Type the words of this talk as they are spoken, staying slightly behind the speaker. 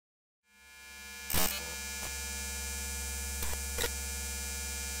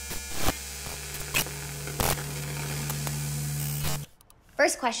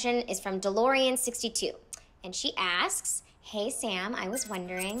first question is from DeLorean62, and she asks, "Hey Sam, I was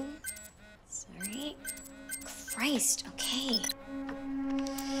wondering." Sorry. Christ, okay.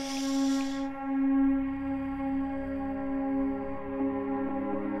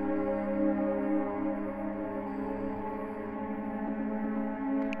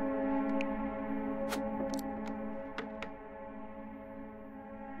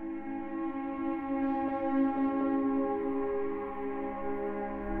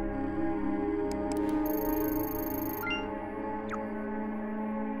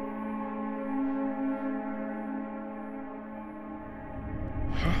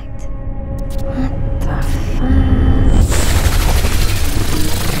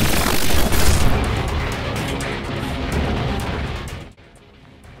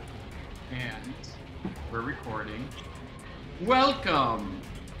 Welcome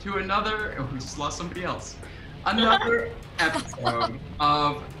to another, oh, we just lost somebody else. Another episode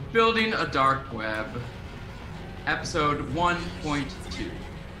of Building a Dark Web, episode 1.2,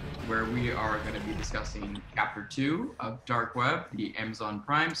 where we are going to be discussing chapter 2 of Dark Web, the Amazon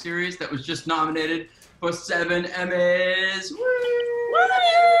Prime series that was just nominated for 7 Emmys. Woo!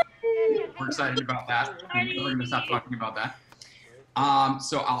 We're excited about that. We're going to stop talking about that.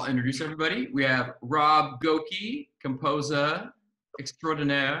 So I'll introduce everybody. We have Rob Gokee, composer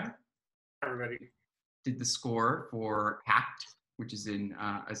extraordinaire. Everybody did the score for Hacked, which is in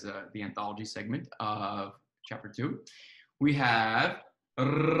the anthology segment of chapter 2. We have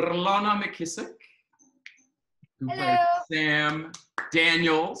Lana McKissack, who plays Sam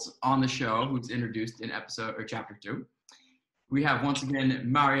Daniels on the show, who's introduced in chapter 2. We have once again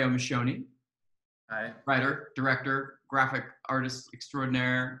Mario Miscione. Hi. Writer, director, graphic artist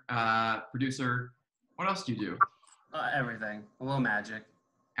extraordinaire, producer. What else do you do? Everything. A little magic.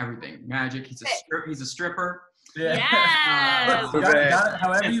 Everything. Magic. He's a stripper. Yeah. Yes. Got it.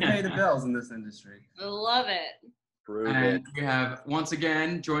 However you pay the bills in this industry. Love it. And we have once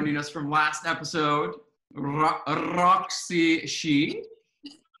again joining us from last episode, Roxy Shih.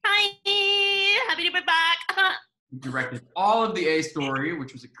 Hi. Happy to be back. Directed all of the A Story,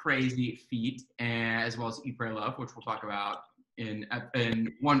 which was a crazy feat, and as well as Eat, Pray, Love, which we'll talk about in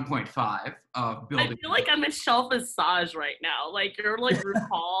 1.5 of building. I feel like I'm in Shelf Massage right now. Like you're like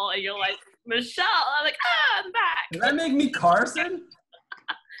RuPaul, and you're like Michelle. I'm like, I'm back. Does that make me Carson?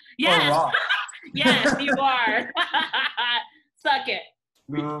 Yes. Yes, you are. Suck it.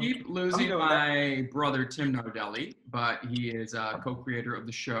 We keep losing my brother Tim Nardelli, but he is a co-creator of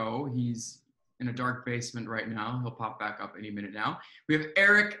the show. He's in a dark basement right now. He'll pop back up any minute now. We have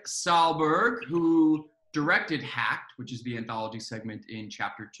Eric Salberg, who directed Hacked, which is the anthology segment in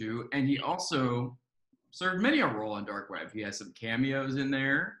chapter 2, and he also served many a role on Dark Web. He has some cameos in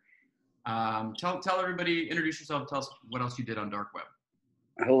there. Tell everybody, introduce yourself, tell us what else you did on Dark Web.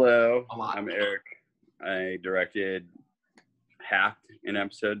 Hello, A lot. I'm Eric. I directed Hacked in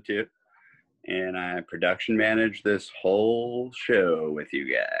episode 2, and I production managed this whole show with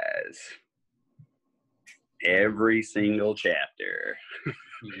you guys. Every single chapter.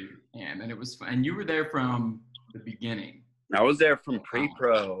 And it was fun. And you were there from the beginning. I was there from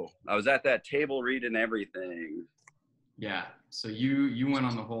pre-pro. I was at that table reading everything. Yeah. So you went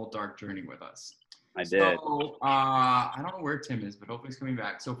on the whole dark journey with us. I did. So I don't know where Tim is, but hopefully he's coming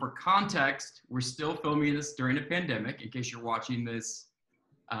back. So for context, we're still filming this during a pandemic. In case you're watching this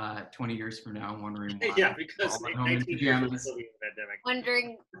 20 years from now, wondering why. Yeah, because all at home in pajamas.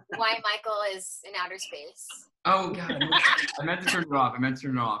 Wondering why Michael is in outer space. Oh God, I meant to turn it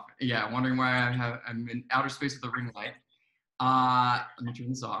off. Yeah, wondering why I'm in outer space with a ring light. Let me turn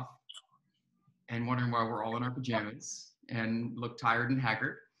this off. And wondering why we're all in our pajamas and look tired and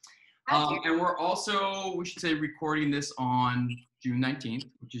haggard. And we're also, we should say, recording this on June 19th,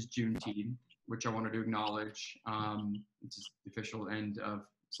 which is Juneteenth, which I wanted to acknowledge. Which is the official end of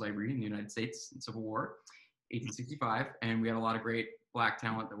slavery in the United States and Civil War, 1865. And we had a lot of great Black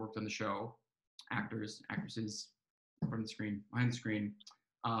talent that worked on the show. Actors, actresses, from the screen, behind the screen.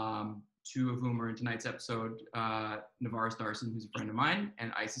 2 of whom are in tonight's episode, Navaris Darson, who's a friend of mine,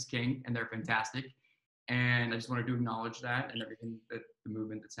 and Isis King, and they're fantastic. And I just wanted to acknowledge that and everything that the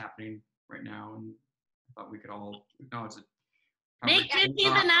movement that's happening right now. And I thought we could all acknowledge it. Make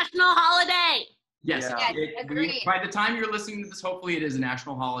Juneteenth a national holiday. Yes, agreed. by the time you're listening to this, hopefully it is a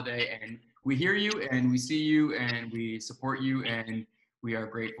national holiday, and we hear you, and we see you, and we support you, and we are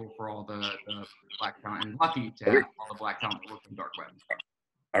grateful for all the Black talent, and lucky to have all the Black talent that work in Dark Web.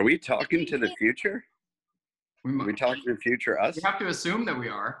 Are we talking to the future? We Are we talking to future us? You have to assume that we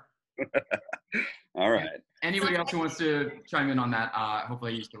are. All right. Anybody else who wants to chime in on that,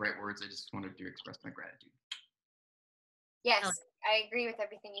 hopefully I used the right words. I just wanted to express my gratitude. Yes, I agree with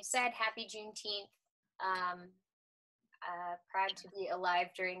everything you said. Happy Juneteenth. Proud to be alive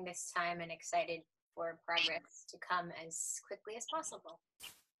during this time and excited for progress to come as quickly as possible.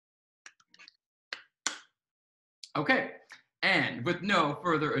 Okay, and with no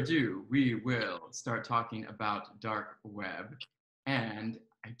further ado, we will start talking about dark web. And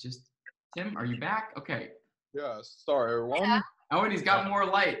Tim, are you back? Okay. Yes. Sorry, everyone. Yeah. Oh, and he's got more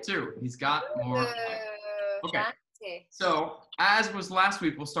light too. He's got more light. Okay. Fancy. So, as was last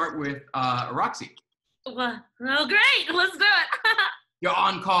week, we'll start with Roxy. Well, great. Let's do it. You're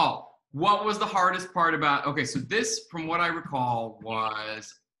on call. What was the hardest part about? Okay, so this, from what I recall,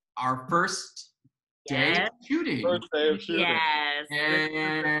 was our first day of shooting. First day of shooting. Yes.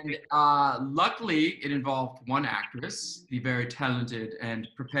 And luckily, it involved one actress, the very talented and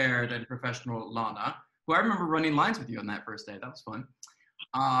prepared and professional Lana, who I remember running lines with you on that first day. That was fun.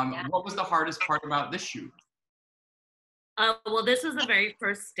 What was the hardest part about this shoot? Well, this was the very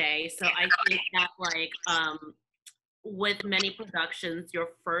first day, so I think that with many productions, your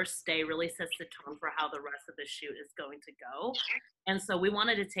first day really sets the tone for how the rest of the shoot is going to go. And so we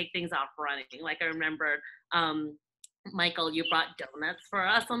wanted to take things off running. Like I remember, Michael, you brought donuts for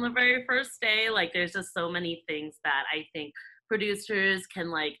us on the very first day. Like there's just so many things that I think producers can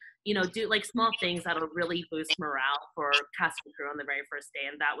do like small things that'll really boost morale for cast and crew on the very first day.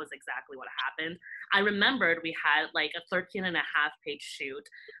 And that was exactly what happened. I remembered we had like a 13.5-page shoot.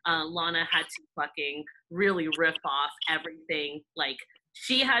 Lana had to fucking really riff off everything. Like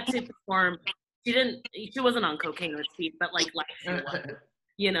she had to perform. She wasn't on cocaine or speed, but like she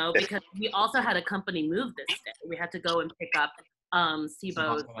was, because we also had a company move this day. We had to go and pick up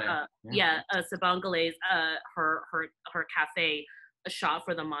Sibo's, Sabongale's, her cafe, a shot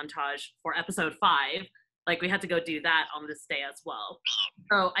for the montage for episode 5. Like we had to go do that on this day as well.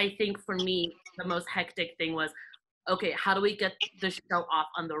 So I think for me, the most hectic thing was, okay, how do we get the show off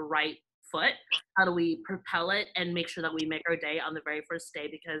on the right foot? How do we propel it and make sure that we make our day on the very first day?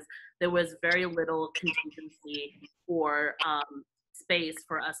 Because there was very little contingency or space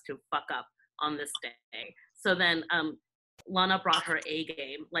for us to fuck up on this day. So then Lana brought her A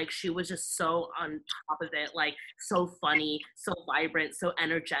game. Like she was just so on top of it, like so funny, so vibrant, so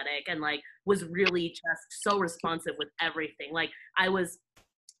energetic, and like was really just so responsive with everything. Like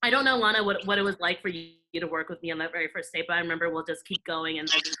I don't know, Lana, what it was like for you to work with me on that very first day, but I remember we'll just keep going and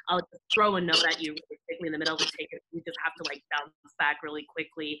then I'll just throw a note at you really quickly in the middle of the take. You just have to like bounce back really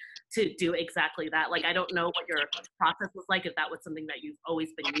quickly to do exactly that. Like I don't know what your process was like, if that was something that you've always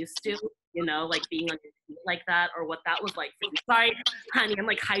been used to, like being on your feet like that, or what that was like for you. Sorry, honey, I'm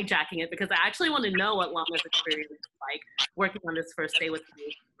like hijacking it because I actually want to know what Lana's experience was like working on this first day with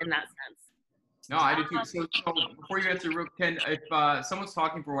you in that sense. No, I do too. So before you answer, Ken, if someone's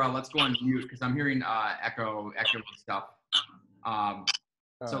talking for a while, let's go on mute because I'm hearing echo stuff.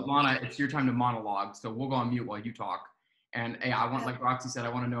 So Lana, it's your time to monologue. So we'll go on mute while you talk. And hey, I want, like Roxy said, I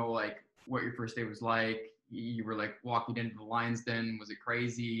want to know like what your first day was like. You were like walking into the Lions Den. Was it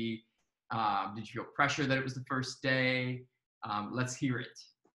crazy? Did you feel pressure that it was the first day? Let's hear it.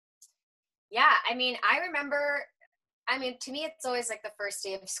 Yeah, I mean, to me, it's always like the first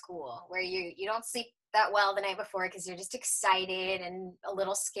day of school where you don't sleep that well the night before because you're just excited and a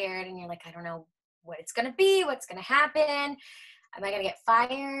little scared and you're like, I don't know what it's going to be, what's going to happen. Am I going to get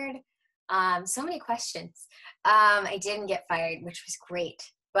fired? So many questions. I didn't get fired, which was great.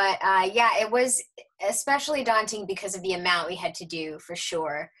 But it was especially daunting because of the amount we had to do for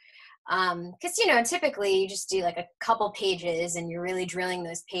sure. Because, typically you just do like a couple pages and you're really drilling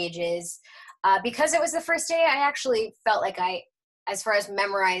those pages. Because it was the first day, I actually felt like as far as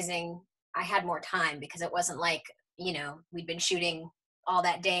memorizing, I had more time because it wasn't like, we'd been shooting all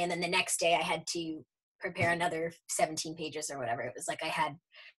that day and then the next day I had to prepare another 17 pages or whatever. It was like I had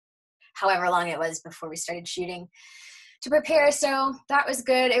however long it was before we started shooting to prepare. So that was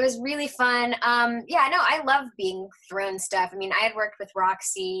good. It was really fun. I love being thrown stuff. I mean, I had worked with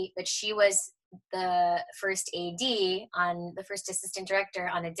Roxy, but she was the first AD on the first assistant director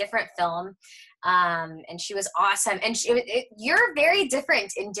on a different film. And she was awesome. And you're very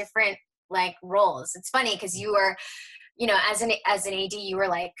different in different like roles. It's funny because you were, as an AD, you were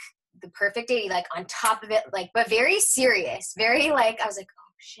like the perfect AD, like on top of it, like, but very serious, very like, I was like,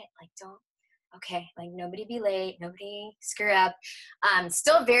 oh shit, like nobody be late, nobody screw up.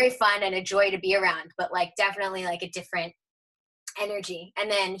 Still very fun and a joy to be around, but like definitely like a different energy. And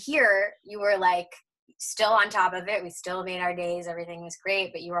then here you were like still on top of it. We still made our days. Everything was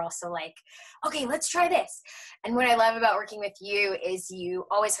great, but you were also like, okay, let's try this. And what I love about working with you is you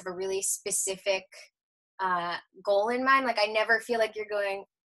always have a really specific goal in mind. Like I never feel like you're going,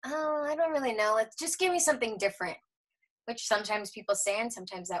 oh, I don't really know. Let's just give me something different, which sometimes people say and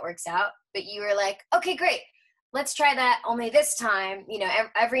sometimes that works out. But you were like, okay, great. Let's try that. Only this time, you know,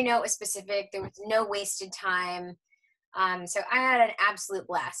 every note was specific. There was no wasted time. So I had an absolute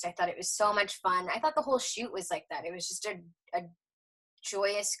blast. I thought it was so much fun. I thought the whole shoot was like that. It was just a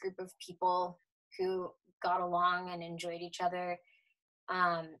joyous group of people who got along and enjoyed each other,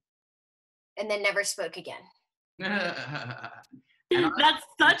 and then never spoke again. That's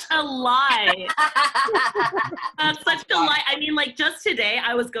such a lie. That's such a lie. I mean, like, just today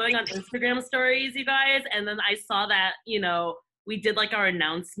I was going on Instagram stories, you guys, and then I saw that, you know, we did like our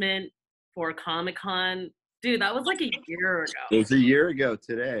announcement for Comic-Con. Dude, that was like a year ago. It was a year ago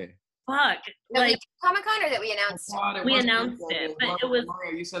today. Fuck. That we Like, did Comic-Con or that we announced? We announced it, but it was-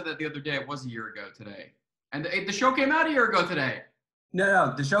 Mario, you said that the other day. It was a year ago today. And the show came out a year ago today.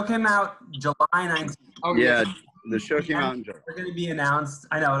 No, the show came out July 19th. Oh, Yeah, the show came out in July. They're going to be announced.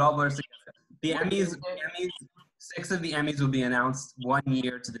 I know, it all blurs together. The Emmys, 6 of the Emmys will be announced 1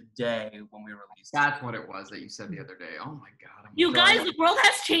 year to the day when we release it. That's what it was that you said the other day. Oh my God. I'm you sorry. guys, the world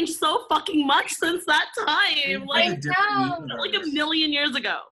has changed so fucking much since that time. Like, It's a different know. like universe. a million years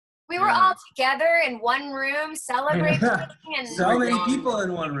ago. We were all together in one room celebrating and So many people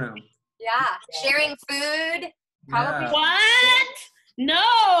in one room. yeah, sharing food. Probably. Yeah. What?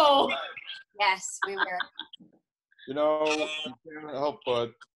 No. Yes, we were. You know, you can't help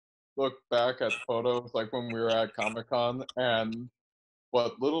but look back at photos like when we were at Comic-Con and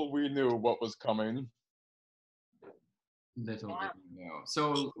what little we knew what was coming. Little did you know.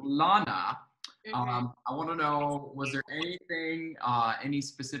 So, Lana, I want to know, was there anything, any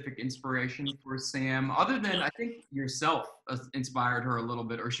specific inspiration for Sam, other than I think yourself inspired her a little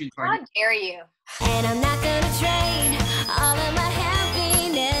bit, or she inspired How dare you? And I'm not gonna trade all of my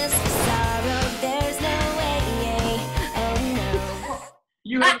happiness for sorrow. There's no way, oh no.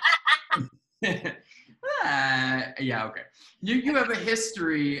 you? Yeah, okay. You have a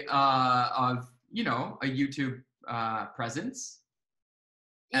history of, you know, a YouTube presence.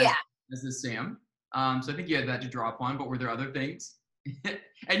 Yeah. As is Sam. So I think you had that to draw upon, but were there other things?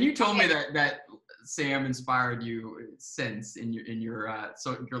 And you told me that Sam inspired you since in your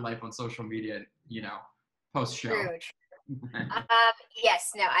life on social media, you know, post show. True.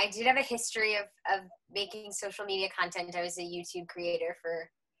 Yes, no, I did have a history of making social media content. I was a YouTube creator for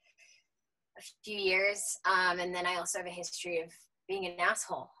a few years, and then I also have a history of being an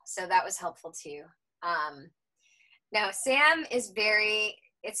asshole, so that was helpful too. Now, Sam is very,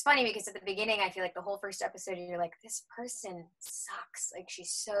 it's funny because at the beginning, I feel like the whole first episode, you're like, this person sucks. Like,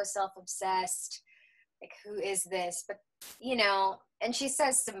 she's so self-obsessed. Like, who is this? But, you know, and she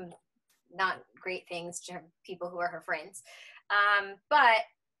says some not great things to her, people who are her friends. But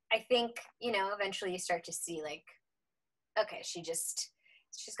I think, you know, eventually you start to see, like, okay, she's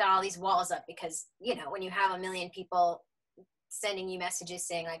got all these walls up because, you know, when you have 1 million people sending you messages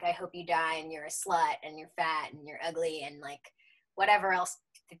saying, like, I hope you die and you're a slut and you're fat and you're ugly and, like, whatever else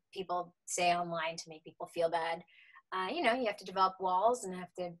people say online to make people feel bad, you know, you have to develop walls and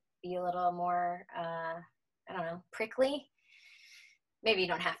have to be a little more, I don't know, prickly. Maybe you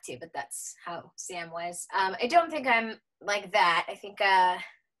don't have to, but that's how Sam was. I don't think I'm like that. I think I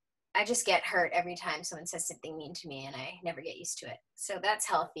just get hurt every time someone says something mean to me and I never get used to it. So that's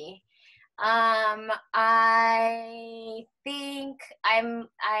healthy. I think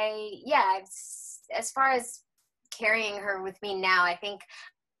as far as carrying her with me now, I think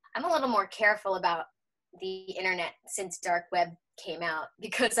I'm a little more careful about the internet since dark web came out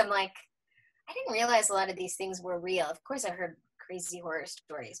because I'm like, I didn't realize a lot of these things were real. Of course, I've heard crazy horror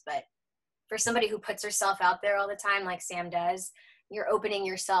stories, but for somebody who puts herself out there all the time, like Sam does, you're opening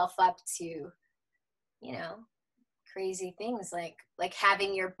yourself up to, you know, crazy things like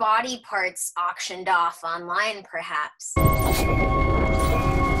having your body parts auctioned off online, perhaps. Oh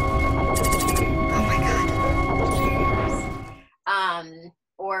my God.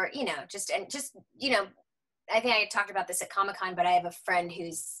 Or, you know, just, you know, I think I talked about this at Comic-Con, but I have a friend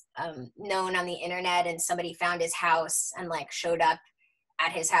who's known on the internet and somebody found his house and like showed up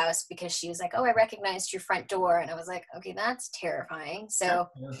at his house because she was like, oh, I recognized your front door. And I was like, okay, that's terrifying. So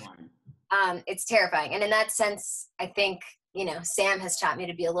it's terrifying. And in that sense, I think, you know, Sam has taught me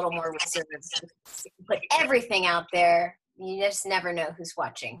to be a little more reserved. If you put everything out there, you just never know who's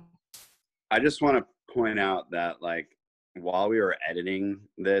watching. I just want to point out that, like, while we were editing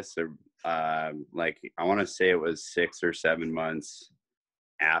this, like, I want to say it was 6 or 7 months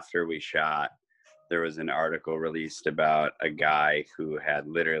after we shot, there was an article released about a guy who had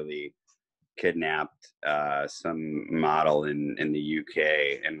literally kidnapped some model in the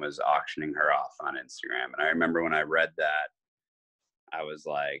UK and was auctioning her off on Instagram. And I remember when I read that, I was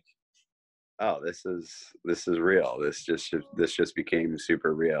like, oh, this is real. This just became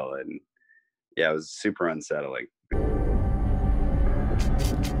super real, and yeah, it was super unsettling. Please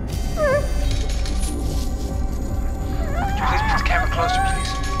put the camera closer,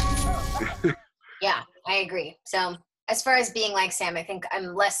 please. Yeah, I agree. So as far as being like Sam, I think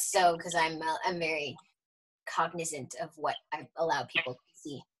I'm less so because I'm very cognizant of what I allow people to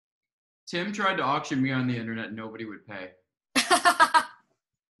see. Tim tried to auction me on the internet. Nobody would pay.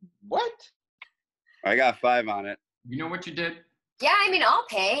 What? I got 5 on it. You know what you did? Yeah, I mean, I'll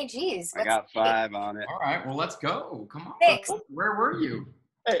pay. Jeez. I got 5 on it. All right, well, let's go. Come on. 6. Where were you?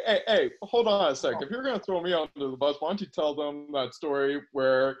 Hey, hold on a sec. If you're going to throw me under the bus, why don't you tell them that story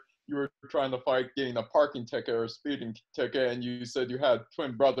where you were trying to fight getting a parking ticket or a speeding ticket, and you said you had a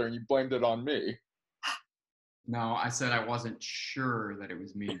twin brother and you blamed it on me? No, I said I wasn't sure that it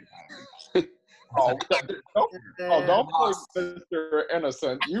was me. Oh, don't play Mr.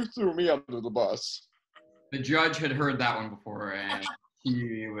 Innocent. You threw me under the bus. The judge had heard that one before, and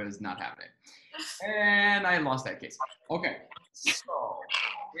he was not having it. And I lost that case. Okay, so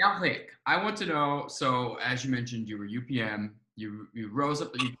I want to know, so as you mentioned, you were UPM. You rose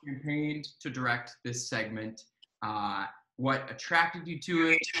up, you campaigned to direct this segment. What attracted you to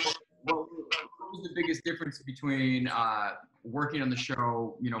it? What was the biggest difference between working on the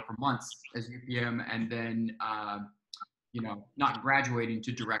show, for months as UPM, and then, not graduating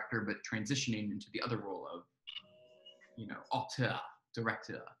to director, but transitioning into the other role of, auteur,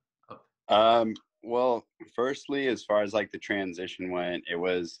 director of? Well, firstly, as far as like the transition went, it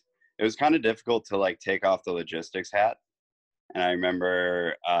was kind of difficult to like take off the logistics hat. And I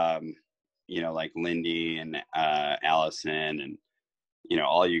remember, like Lindy and Allison and,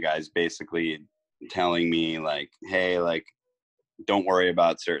 all you guys basically telling me like, hey, like, don't worry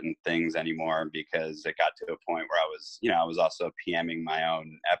about certain things anymore, because it got to a point where I was also PMing my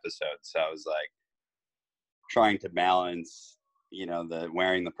own episodes. So I was like trying to balance, the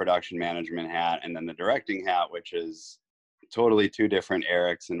wearing the production management hat and then the directing hat, which is totally 2 different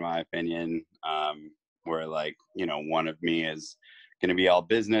Erics in my opinion. Where like, one of me is going to be all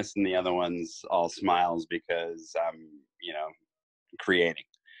business and the other one's all smiles because I'm, creating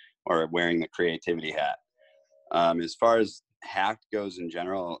or wearing the creativity hat. As far as Hacked goes in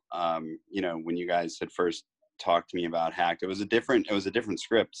general, when you guys had first talked to me about Hacked, it was a different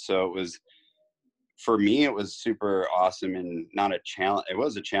script. So it was, for me, it was super awesome and not a challenge. It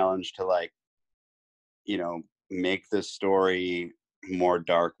was a challenge to like, make this story more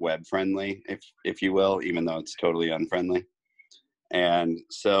dark web friendly, if you will, even though it's totally unfriendly. And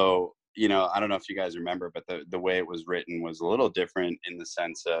so, I don't know if you guys remember, but the way it was written was a little different in the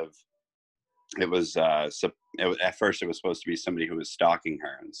sense of it was, at first it was supposed to be somebody who was stalking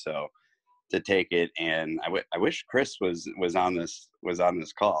her. And so to take it, and I wish Chris was on this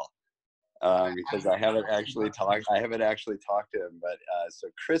call, because I haven't actually talked to him, but so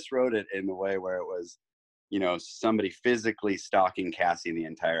Chris wrote it in the way where it was, somebody physically stalking Cassie the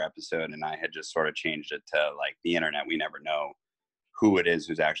entire episode, and I had just sort of changed it to like the internet. We never know who it is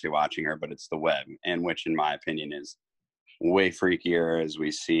who's actually watching her, but it's the web, and which in my opinion is way freakier, as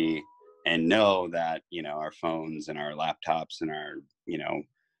we see and know that, our phones and our laptops and our,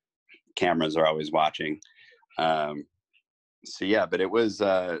 cameras are always watching. So yeah, but it was,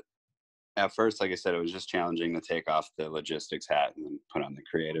 at first, like I said, it was just challenging to take off the logistics hat and then put on the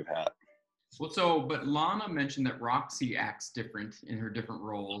creative hat. Well, but Lana mentioned that Roxy acts different in her different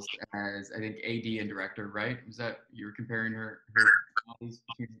roles as, I think, AD and director, right? Was that, you were comparing her you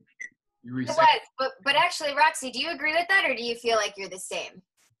were It was, but actually, Roxy, do you agree with that, or do you feel like you're the same?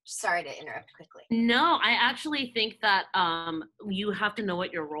 Sorry to interrupt quickly. No, I actually think that you have to know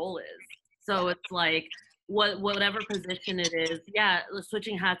what your role is. So it's like, whatever position it is,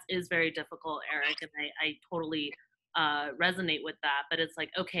 switching hats is very difficult, Eric, and I totally resonate with that. But it's like,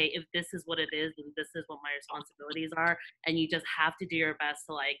 okay, if this is what it is and this is what my responsibilities are, and you just have to do your best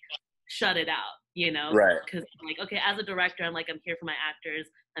to like shut it out, Right. Because like, okay, as a director, I'm here for my actors,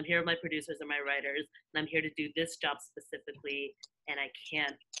 I'm here with my producers and my writers, and I'm here to do this job specifically, and I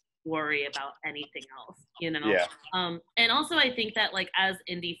can't worry about anything else, Yeah. And also I think that like as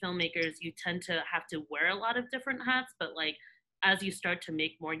indie filmmakers, you tend to have to wear a lot of different hats, but like as you start to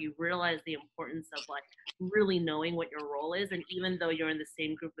make more, you realize the importance of like really knowing what your role is. And even though you're in the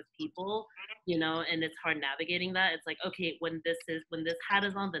same group of people, and it's hard navigating that, it's like, okay, when this hat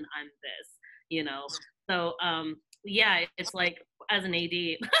is on, then I'm this, so yeah, it's like as an AD,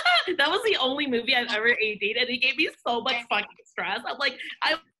 that was the only movie I've ever AD'd, and it gave me so much fucking stress. I'm like,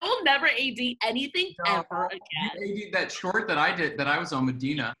 I will never AD anything ever again. You AD'd that short that I did, that I was on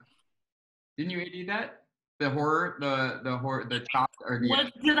Medina. Didn't you AD that? the chop or the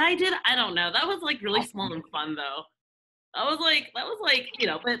What did I did? I don't know. That was like really small and fun though. That was like, you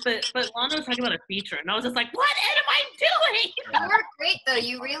know, but Lana was talking about a feature, and I was just like, what am I doing? You were great though.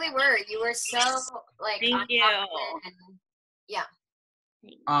 You really were. You were so like. Thank on you. top of it and, yeah.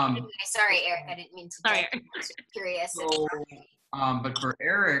 Anyway, sorry, Eric. I didn't mean to. Sorry. I'm just curious. So, but for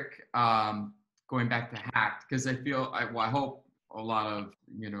Eric, going back to Hacked, because I hope a lot of,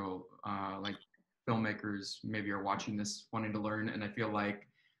 you know, like filmmakers maybe are watching this wanting to learn, and I feel like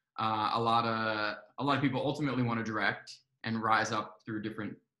a lot of people ultimately want to direct and rise up through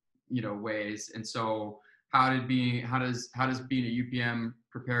different, you know, ways. And so how does being at UPM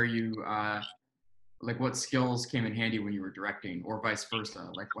prepare you, like what skills came in handy when you were directing, or vice versa?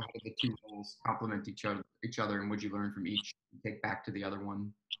 Like how did the two roles complement each other, and would you learn from each and take back to the other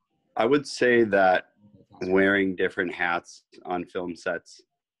one? I would say that wearing different hats on film sets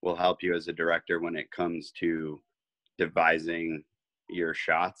will help you as a director when it comes to devising your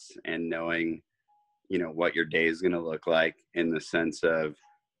shots and knowing, you know, what your day is going to look like, in the sense of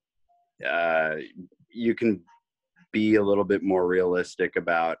you can be a little bit more realistic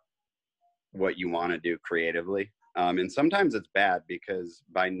about what you want to do creatively. And sometimes it's bad, because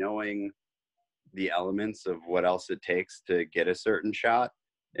by knowing the elements of what else it takes to get a certain shot,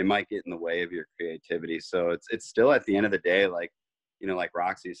 it might get in the way of your creativity. So it's still, at the end of the day, like, you know, like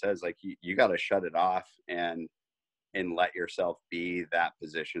Roxy says, like you got to shut it off and let yourself be that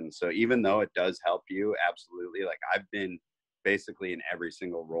position. So even though it does help you, absolutely, like I've been basically in every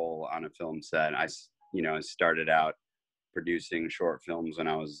single role on a film set. I started out producing short films when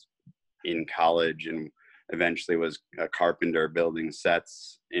I was in college, and eventually was a carpenter building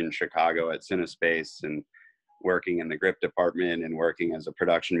sets in Chicago at CineSpace, and working in the grip department, and working as a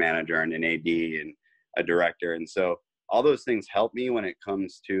production manager and an AD and a director. And so all those things help me when it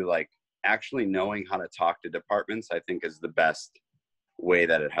comes to like actually knowing how to talk to departments. I think is the best way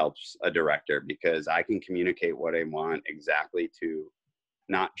that it helps a director, because I can communicate what I want exactly to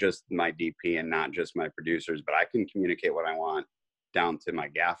not just my DP and not just my producers, but I can communicate what I want down to my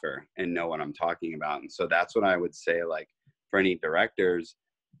gaffer and know what I'm talking about. And so that's what I would say, like for any directors,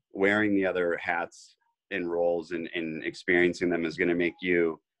 wearing the other hats and roles and experiencing them is going to make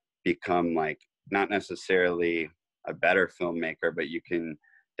you become like not necessarily a better filmmaker, but you can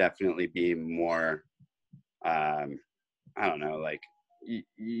definitely be more, I don't know, like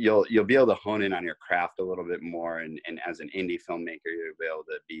you'll be able to hone in on your craft a little bit more. And as an indie filmmaker, you'll be able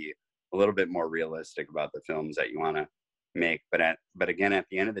to be a little bit more realistic about the films that you want to make. But again, at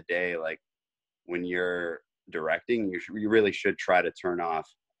the end of the day, like when you're directing, you really should try to turn off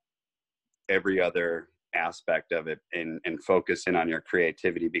every other aspect of it and focus in on your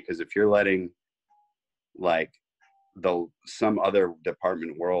creativity. Because if you're letting like some other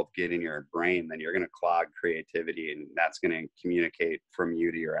department world get in your brain, then you're going to clog creativity, and that's going to communicate from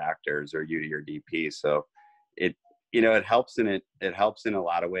you to your actors or you to your DP. So it helps in a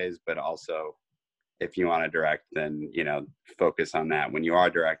lot of ways, but also if you want to direct, then, you know, focus on that. When you are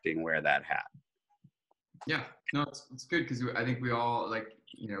directing, wear that hat. Yeah, no, it's good, because I think we all, like,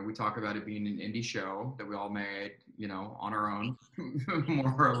 you know, we talk about it being an indie show that we all made, you know, on our own,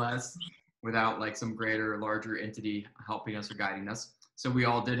 more or less, without like some greater, larger entity helping us or guiding us. So we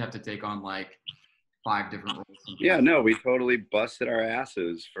all did have to take on like 5 different roles. Yeah, no, we totally busted our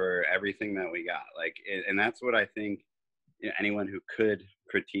asses for everything that we got. Like, and that's what I think, you know, anyone who could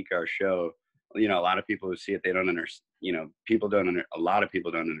critique our show, you know, a lot of people who see it, they don't understand, you know, a lot of people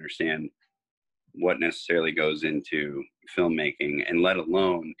don't understand what necessarily goes into filmmaking, and let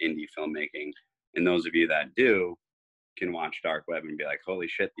alone indie filmmaking. And those of you that do can watch Dark Web and be like, holy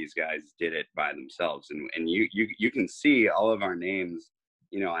shit, these guys did it by themselves. And you can see all of our names,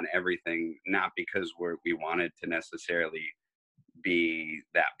 you know, on everything, not because we wanted to necessarily be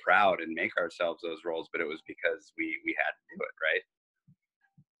that proud and make ourselves those roles, but it was because we had to do it, right?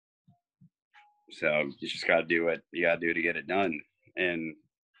 So you just got to do what you got to do to get it done. And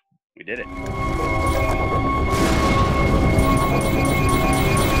we did it.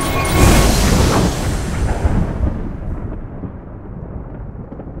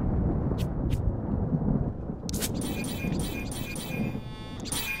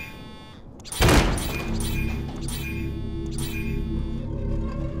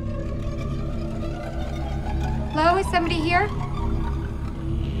 Hello, is somebody here?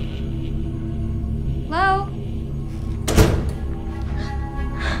 Hello?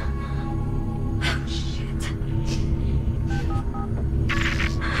 Oh, shit.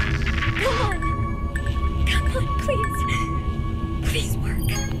 Come on, please. Please work.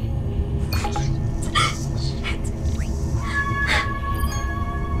 Shit.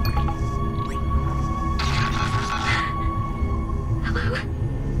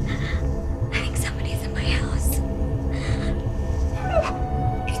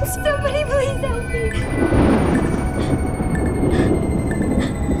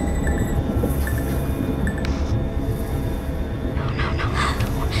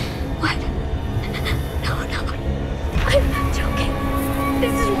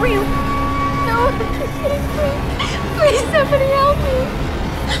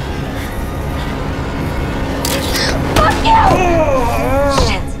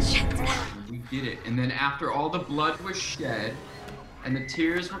 after all the blood was shed and the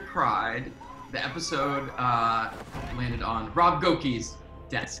tears were cried, the episode landed on Rob Gokee's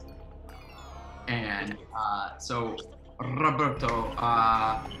desk. And so, Roberto,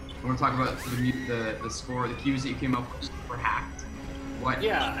 we want to talk about the score, the cues that you came up with for Hacked. What?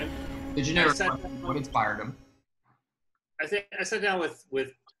 Yeah. The generic what inspired them? I think I sat down with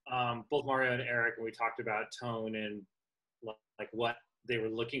both Mario and Eric, and we talked about tone and like what they were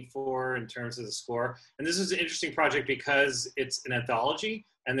looking for in terms of the score. And this is an interesting project because it's an anthology,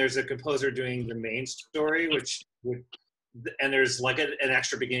 and there's a composer doing the main story, and there's like an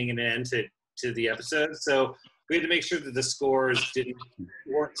extra beginning and end to the episode. So we had to make sure that the scores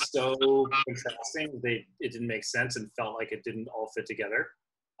weren't so contrasting. It didn't make sense and felt like it didn't all fit together.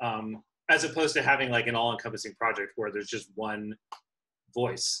 As opposed to having like an all-encompassing project where there's just one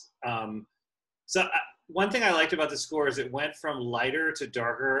voice. One thing I liked about the score is it went from lighter to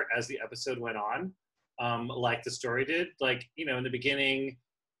darker as the episode went on, like the story did. Like, in the beginning,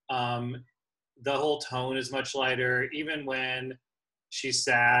 the whole tone is much lighter. Even when she's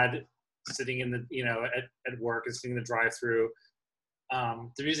sad, sitting in the, at work and sitting in the drive-through,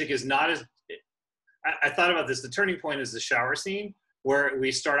 the music is not as, I thought about this, the turning point is the shower scene, where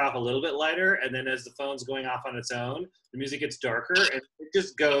we start off a little bit lighter, and then as the phone's going off on its own, the music gets darker, and it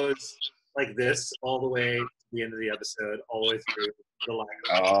just goes like this all the way to the end of the episode, all the way through the line.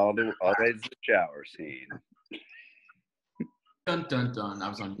 All the way to the shower scene. Dun dun dun. I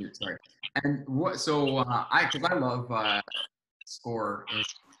was on mute. Sorry. And what? So I love score and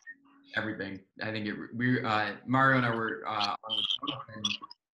everything. I think Mario and I were on the show,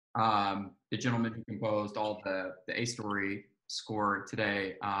 and the gentleman who composed all the A story score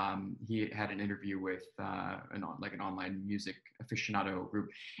today, he had an interview with an online music aficionado group,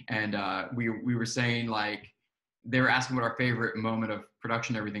 and we were saying, like, they were asking what our favorite moment of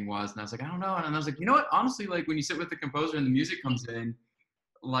production everything was, and I was like, I don't know. And I was like, you know what, honestly, like, when you sit with the composer and the music comes in,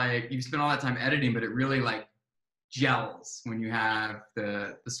 like, you spend all that time editing, but it really like gels when you have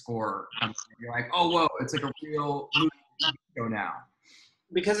the score comes in. You're like, oh whoa, it's like a real movie show now.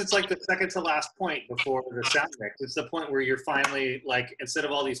 Because it's like the second to last point before the sound mix. It's the point where you're finally, like, instead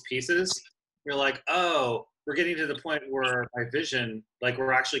of all these pieces, you're like, oh, we're getting to the point where my vision, like,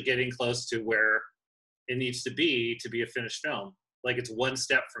 we're actually getting close to where it needs to be a finished film. Like, it's one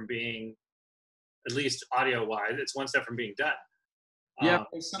step from being, at least audio-wise, it's one step from being done. Yeah,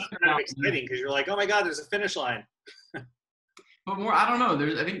 it's kind of exciting because you're like, oh my God, there's a finish line. But more, I don't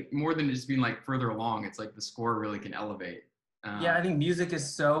know. I think more than just being like further along, it's like the score really can elevate. Yeah, I think music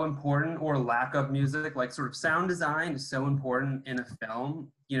is so important, or lack of music, like sort of sound design is so important in a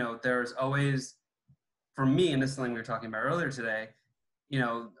film. There's always, for me, and this is something we were talking about earlier today,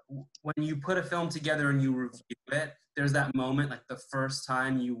 when you put a film together and you review it, there's that moment, like the first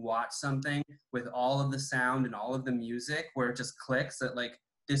time you watch something with all of the sound and all of the music, where it just clicks that, like,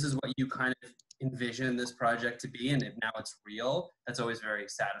 this is what you kind of envision this project to be, and if now it's real, that's always very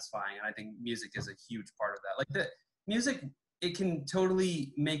satisfying. And I think music is a huge part of that. Like, the music, it can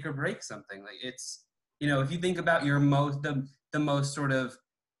totally make or break something. Like, it's, if you think about the most sort of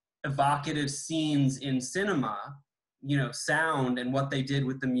evocative scenes in cinema, sound and what they did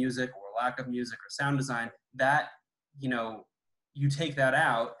with the music or lack of music or sound design, that, you take that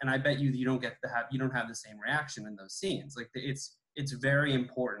out, and I bet you don't have the same reaction in those scenes. Like, it's very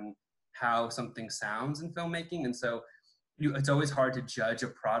important how something sounds in filmmaking, and so it's always hard to judge a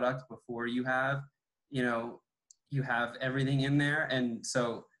product before you have everything in there. And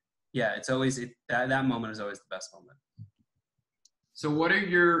so, yeah, it's always that moment is always the best moment. So what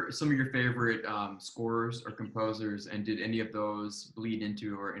are some of your favorite scores or composers, and did any of those bleed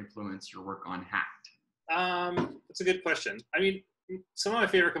into or influence your work on Hacked? That's a good question. I mean, some of my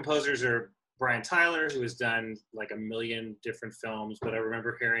favorite composers are Brian Tyler, who has done like a million different films, but I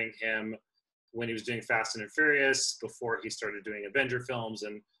remember hearing him when he was doing Fast and Furious before he started doing Avenger films,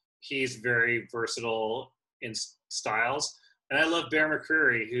 and he's very versatile in styles. And I love Bear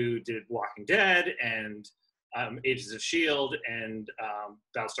McCreary, who did Walking Dead and Agents of S.H.I.E.L.D. and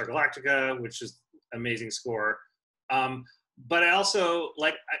Battlestar Galactica, which is amazing score. But I also,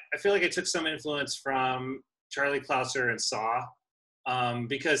 like, I feel like I took some influence from Charlie Clouser and Saw,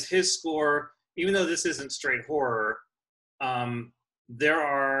 because his score, even though this isn't straight horror, there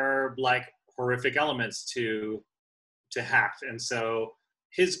are, like, horrific elements to Hacked. And so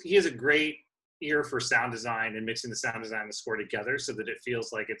he has a great ear for sound design and mixing the sound design and the score together so that it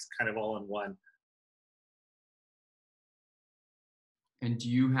feels like it's kind of all in one. And do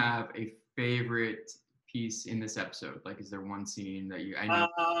you have a favorite piece in this episode? Like, is there one scene that I know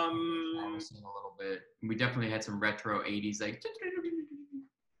a little bit. We definitely had some retro 80s, like,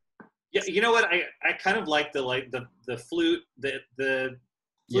 Yeah, you know what? I kind of like the flute the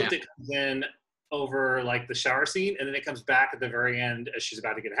flute that comes in over like the shower scene, and then it comes back at the very end as she's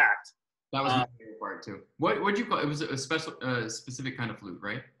about to get hacked. That was my favorite part too. What'd you call it? It was a specific kind of flute,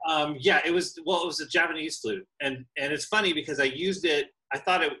 right? Yeah, it was a Japanese flute, and it's funny because I used it. I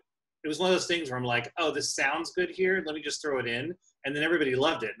thought it was one of those things where I'm like, oh, this sounds good here. Let me just throw it in, and then everybody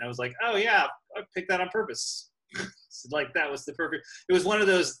loved it, and I was like, oh yeah, I picked that on purpose. So, like that was the perfect. It was one of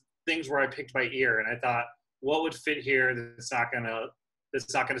those things where I picked by ear, and I thought, what would fit here that's not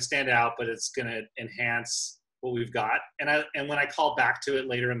gonna stand out, but it's gonna enhance what we've got. And when I call back to it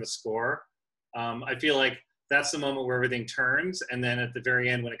later in the score, I feel like that's the moment where everything turns, and then at the very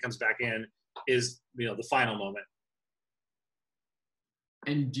end when it comes back in is the final moment.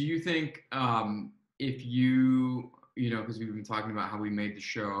 And do you think if you because we've been talking about how we made the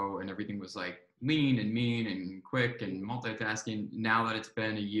show and everything was like lean and mean and quick and multitasking, now that it's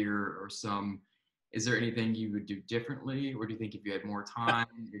been a year or some, is there anything you would do differently, or do you think if you had more time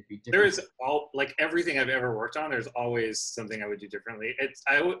it'd be different? There is like everything I've ever worked on, there's always something I would do differently.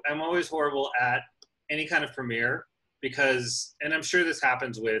 I'm always horrible at any kind of premiere because, and I'm sure this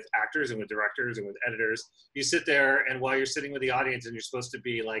happens with actors and with directors and with editors, you sit there and while you're sitting with the audience and you're supposed to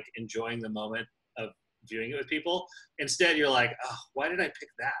be like enjoying the moment of viewing it with people, instead you're like, oh, why did I pick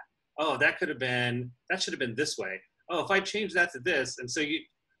that? Oh, that should have been this way. Oh, if I change that to this. And so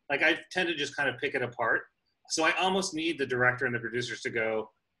I tend to just kind of pick it apart. So I almost need the director and the producers to go,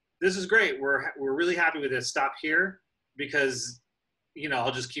 this is great. We're really happy with this. Stop here, because,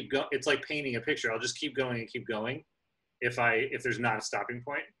 I'll just keep going. It's like painting a picture. I'll just keep going and keep going if there's not a stopping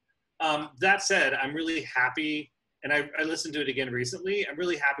point. That said, I'm really happy. And I listened to it again recently. I'm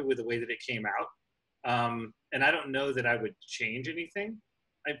really happy with the way that it came out. And I don't know that I would change anything.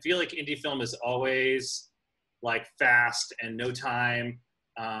 I feel like indie film is always like fast and no time.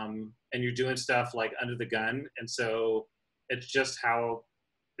 And you're doing stuff like under the gun, and so it's just how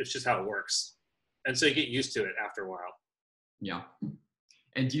it works, and so you get used to it after a while. Yeah.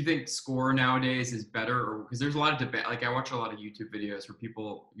 And do you think score nowadays is better, or because there's a lot of debate? Like I watch a lot of YouTube videos where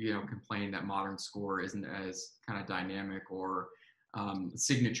people complain that modern score isn't as kind of dynamic or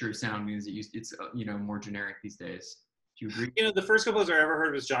signature sounding as it used. It's more generic these days. Do you agree? The first composer I ever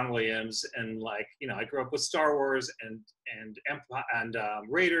heard was John Williams, and I grew up with Star Wars and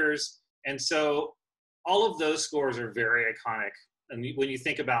Raiders, and so all of those scores are very iconic. And when you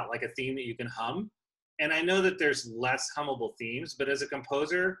think about like a theme that you can hum, and I know that there's less hummable themes, but as a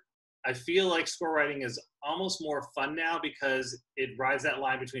composer, I feel like score writing is almost more fun now because it rides that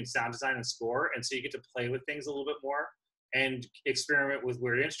line between sound design and score, and so you get to play with things a little bit more and experiment with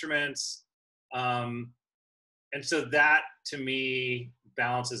weird instruments. And so that, to me,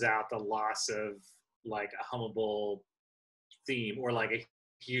 balances out the loss of like a hummable theme or like a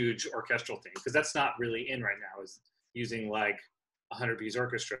huge orchestral theme, because that's not really in right now, is using like 100-piece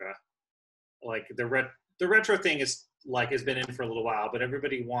orchestra. Like the retro thing is like has been in for a little while, but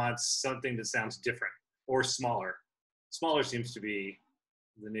everybody wants something that sounds different or smaller. Smaller seems to be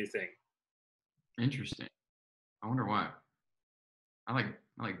the new thing. Interesting. I wonder why. I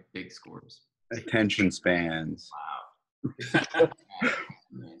like big scores. Attention spans. Wow.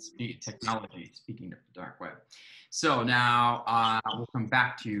 Technology, speaking of the dark web. So now we'll come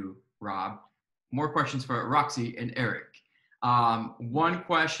back to you, Rob. More questions for Roxy and Eric. One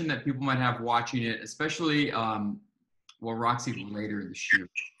question that people might have watching it, especially, Roxy later in the shoot,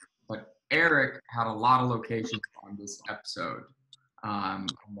 but Eric had a lot of locations on this episode. I'm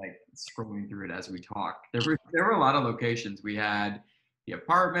like scrolling through it as we talk. There were a lot of locations. We had the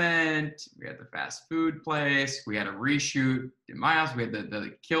apartment, we had the fast food place, we had a reshoot in my house, we had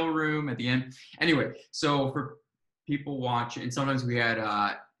the kill room at the end. Anyway, so for people watching, and sometimes we had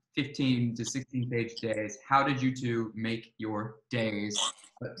 15 to 16 page days. How did you two make your days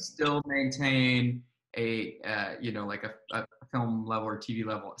but still maintain a like a film level or TV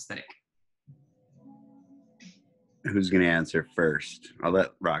level aesthetic? Who's gonna answer first? I'll let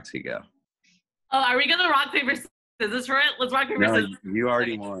Roxy go. Oh, are we gonna rock paper scissors for it? Let's rock paper scissors. You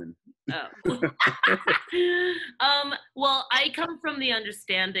already won. Oh. Well, I come from the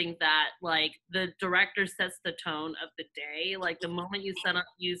understanding that like the director sets the tone of the day. Like the moment you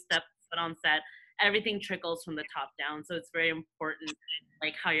step on set, everything trickles from the top down. So it's very important,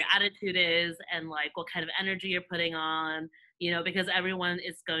 like how your attitude is and like what kind of energy you're putting on, because everyone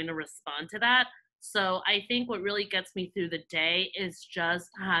is going to respond to that. So I think what really gets me through the day is just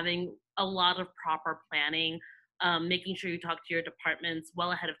having a lot of proper planning, making sure you talk to your departments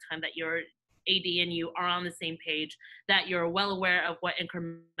well ahead of time, that your AD and you are on the same page, that you're well aware of what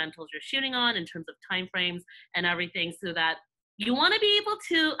incrementals you're shooting on in terms of timeframes and everything, so that you want to be able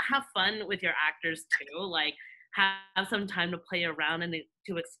to have fun with your actors too, like have some time to play around and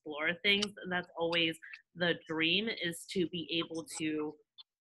to explore things. That's always the dream, is to be able to,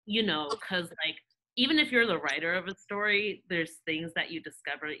 because like even if you're the writer of a story, there's things that you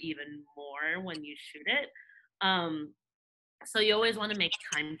discover even more when you shoot it. So you always want to make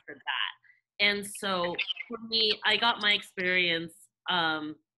time for that. And so for me, I got my experience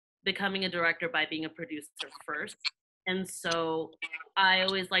becoming a director by being a producer first. And so I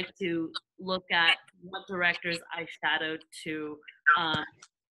always like to look at what directors I shadowed to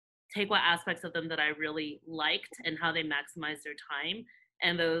take what aspects of them that I really liked and how they maximize their time.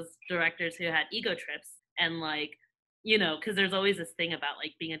 And those directors who had ego trips and like, because there's always this thing about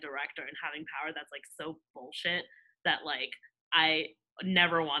like being a director and having power that's like so bullshit that like I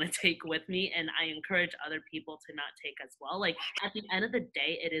never want to take with me, and I encourage other people to not take as well. Like at the end of the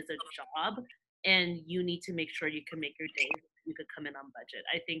day, it is a job, and you need to make sure you can make your days. You could come in on budget.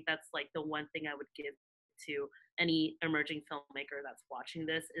 I think that's like the one thing I would give to any emerging filmmaker that's watching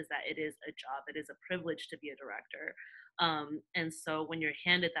this, is that it is a job. It is a privilege to be a director. And so when you're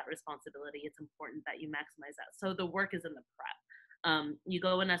handed that responsibility, it's important that you maximize that. So the work is in the prep. You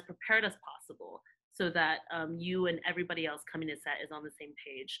go in as prepared as possible, so that you and everybody else coming to set is on the same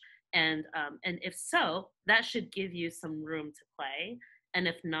page. And if so, that should give you some room to play. And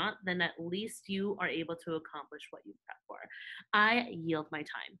if not, then at least you are able to accomplish what you prep for. I yield my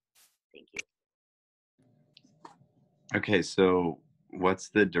time. Thank you. Okay, so what's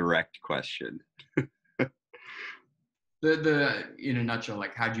the direct question? The in a nutshell,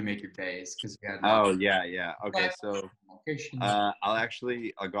 like how'd you make your days? Because we had Oh yeah. Okay, so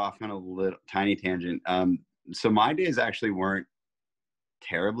I'll go off on a little tiny tangent. So my days actually weren't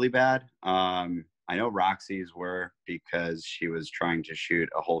terribly bad. I know Roxy's were, because she was trying to shoot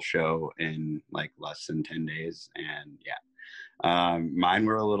a whole show in like less than 10 days, and mine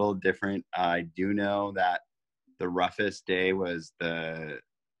were a little different. I do know that the roughest day was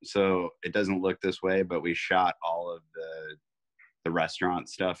so it doesn't look this way, but we shot all of the restaurant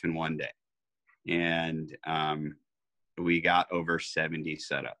stuff in one day. And we got over 70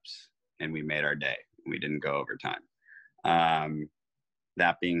 setups, and we made our day. We didn't go over time.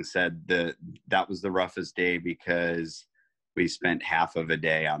 That being said, that was the roughest day because we spent half of a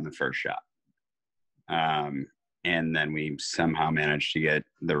day on the first shot. And then we somehow managed to get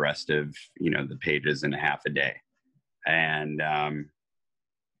the rest of, the pages in a half a day. And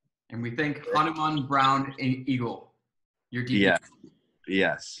we thank Hanuman Brown and Eagle, your DP.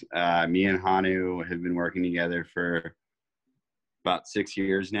 Yes. Me and Hanu have been working together for about 6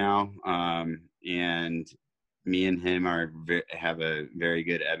 years now. And me and him have a very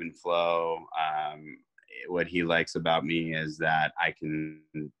good ebb and flow. What he likes about me is that I can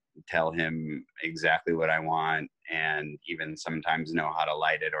tell him exactly what I want, and even sometimes know how to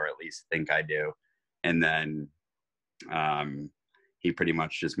light it, or at least think I do. And then he pretty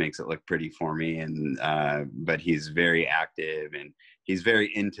much just makes it look pretty for me. And but he's very active, and he's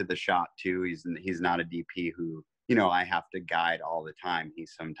very into the shot too. He's not a DP who, I have to guide all the time. He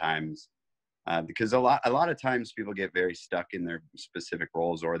sometimes because a lot of times people get very stuck in their specific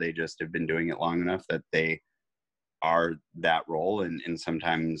roles, or they just have been doing it long enough that they are that role. And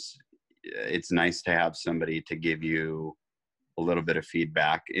sometimes it's nice to have somebody to give you a little bit of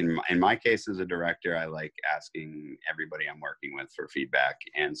feedback. In my case as a director, I like asking everybody I'm working with for feedback.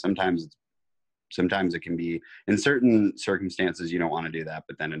 And sometimes it can be, in certain circumstances, you don't want to do that,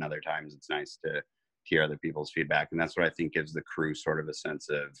 but then in other times it's nice to hear other people's feedback. And that's what I think gives the crew sort of a sense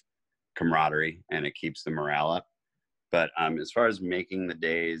of camaraderie, and it keeps the morale up. But as far as making the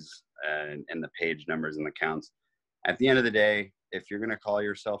days and the page numbers and the counts, at the end of the day, if you're going to call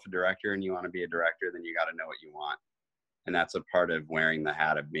yourself a director and you want to be a director, then you got to know what you want. And that's a part of wearing the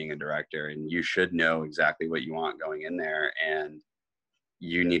hat of being a director. And you should know exactly what you want going in there, and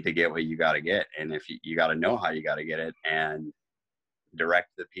you need to get what you got to get. And if you got to know how you got to get it, and direct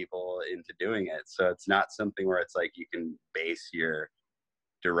the people into doing it. So it's not something where it's like you can base your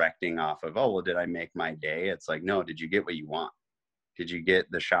directing off of, oh, well, did I make my day? It's like, no, did you get what you want? Did you get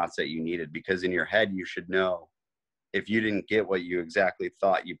the shots that you needed? Because in your head, you should know if you didn't get what you exactly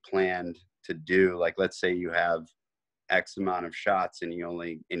thought you planned to do. Like, let's say you have X amount of shots and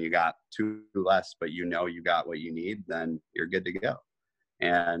you got 2 less, but you got what you need, then you're good to go.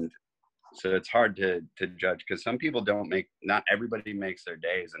 And so it's hard to judge, because some people not everybody makes their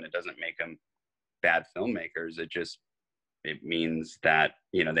days, and it doesn't make them bad filmmakers. It means that,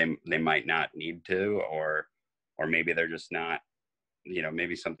 they might not need to, or maybe they're just not,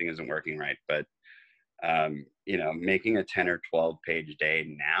 maybe something isn't working right. But, making a 10 or 12 page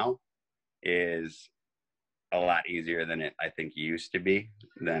day now is a lot easier than it I think used to be,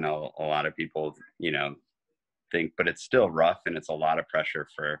 than a lot of people, think, but it's still rough, and it's a lot of pressure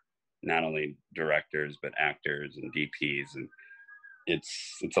for not only directors but actors and DPs, and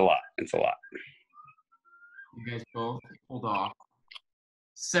it's a lot. It's a lot. You guys both pulled off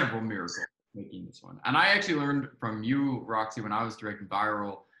several miracles making this one. And I actually learned from you, Roxy, when I was directing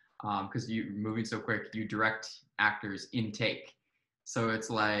Viral, because you're moving so quick, you direct actors in take. So it's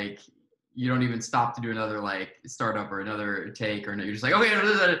like, you don't even stop to do another like startup or another take, or you're just like, okay,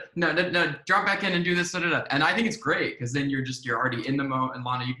 no, drop back in and do this. And I think it's great, because then you're already in the mode. And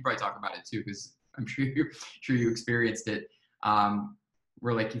Lana, you can probably talk about it too, because I'm sure you experienced it.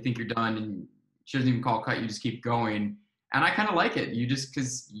 Where like you think you're done and she doesn't even call cut, you just keep going. And I kind of like it. You just,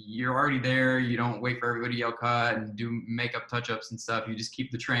 because you're already there, you don't wait for everybody to yell cut and do makeup touch-ups and stuff. You just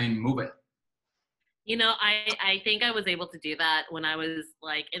keep the train moving. I think I was able to do that when I was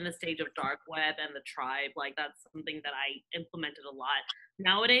like in the stage of Dark Web and the Tribe. Like that's something that I implemented a lot.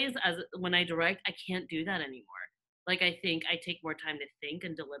 Nowadays, when I direct, I can't do that anymore. Like I think I take more time to think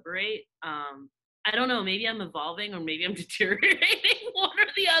and deliberate. I don't know, maybe I'm evolving, or maybe I'm deteriorating, one or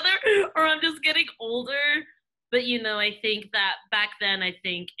the other, or I'm just getting older. But, I think that back then, I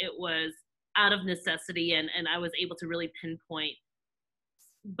think it was out of necessity, and I was able to really pinpoint.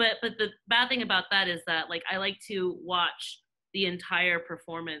 But the bad thing about that is that, like, I like to watch the entire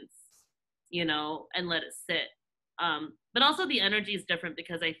performance, and let it sit. But also the energy is different,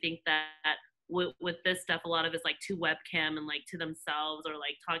 because I think that with this stuff, a lot of it's like to webcam and like to themselves, or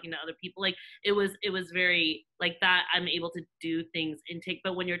like talking to other people. Like it was very like that. I'm able to do things in take.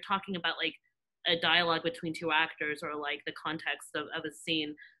 But when you're talking about like a dialogue between two actors, or like the context of a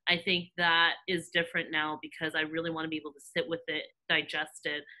scene, I think that is different now, because I really want to be able to sit with it, digest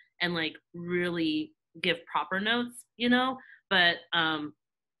it, and like really give proper notes, But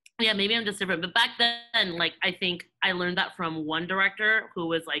yeah, maybe I'm just different. But back then, like, I think I learned that from one director who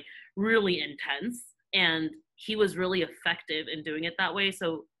was like really intense, and he was really effective in doing it that way.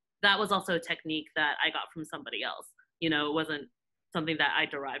 So that was also a technique that I got from somebody else. It wasn't something that I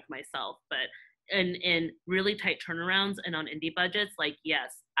derived myself. But in really tight turnarounds and on indie budgets, like,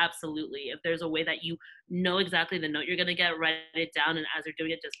 yes, absolutely. If there's a way that you know exactly the note you're going to get, write it down, and as you're doing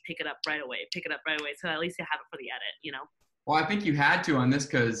it, just pick it up right away. So at least you have it for the edit, Well, I think you had to on this,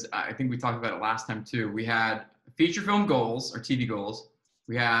 because I think we talked about it last time too. We had feature film goals, or TV goals.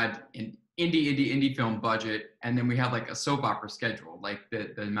 We had an indie film budget, and then we had like a soap opera schedule. Like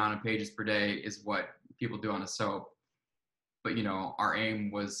the amount of pages per day is what people do on a soap. But our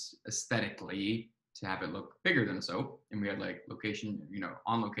aim was aesthetically to have it look bigger than a soap, and we had like location,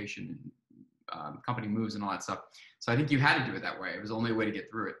 on location, company moves and all that stuff. So I think you had to do it that way. It was the only way to get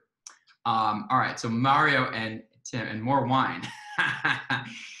through it. All right, so Mario and Tim, and more wine.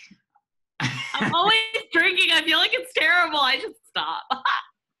 I'm always drinking. I feel like it's terrible. I should stop.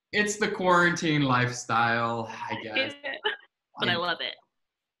 It's the quarantine lifestyle, I guess. But I love it.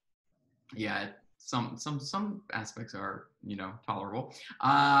 Yeah, some aspects are, tolerable.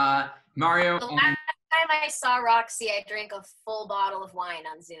 Mario. The last time I saw Roxy, I drank a full bottle of wine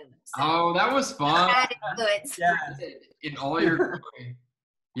on Zoom. So Oh, that was fun. Yeah. In all your glory.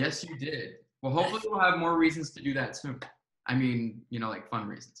 Yes, you did. Well, hopefully we'll have more reasons to do that soon. I mean, like fun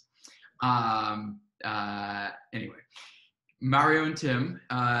reasons. Anyway, Mario and Tim,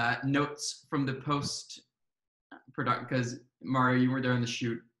 notes from the post production, because Mario, you were there in the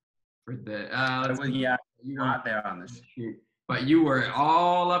shoot for the. Yeah, you were not there on the shoot, but you were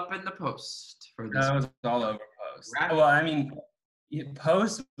all up in the post for this. That was all over post. Well, I mean,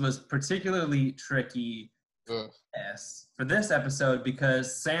 post was particularly tricky. Yes, for this episode,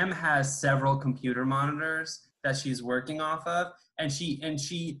 because Sam has several computer monitors that she's working off of, and she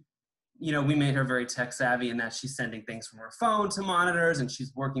we made her very tech savvy in that she's sending things from her phone to monitors, and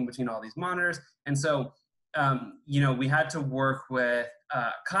she's working between all these monitors. And so we had to work with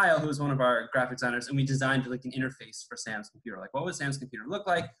Kyle, who was one of our graphic designers, and we designed like an interface for Sam's computer. Like, what would Sam's computer look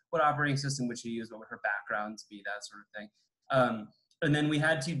like? What operating system would she use? What would her backgrounds be? That sort of thing. And then we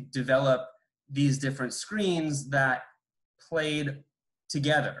had to develop these different screens that played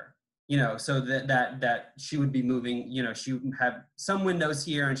together, so that she would be moving, she would have some windows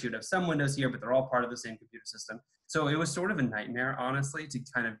here and she would have some windows here, but they're all part of the same computer system. So it was sort of a nightmare, honestly, to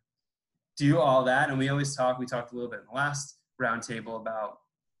kind of do all that. And we talked a little bit in the last roundtable about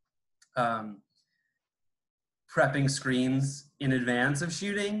prepping screens in advance of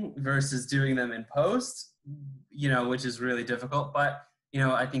shooting versus doing them in post, which is really difficult. But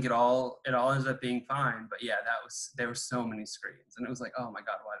I think it all ends up being fine. But yeah, there were so many screens, and it was like, oh my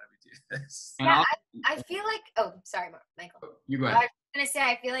God, why did we do this? Yeah, I feel like, oh, sorry, Michael. You go ahead. I was gonna say,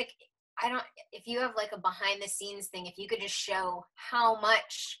 I feel like if you have like a behind the scenes thing, if you could just show how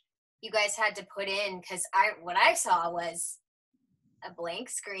much you guys had to put in, because what I saw was a blank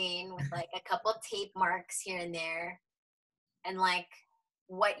screen with like a couple tape marks here and there, and like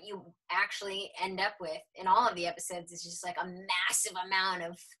what you actually end up with in all of the episodes is just like a massive amount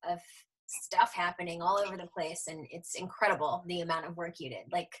of stuff happening all over the place, and it's incredible the amount of work you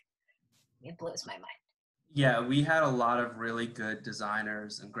did. Like, it blows my mind. Yeah, we had a lot of really good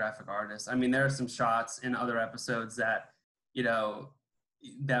designers and graphic artists. I mean, there are some shots in other episodes that, you know,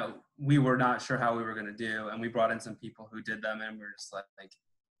 that we were not sure how we were going to do, and we brought in some people who did them, and we're just like,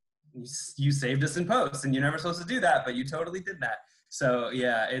 you saved us in post, and you're never supposed to do that, but you totally did that. So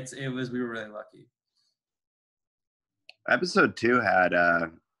yeah, we were really lucky. Episode 2 had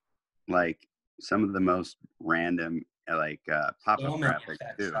like some of the most random pop-up graphics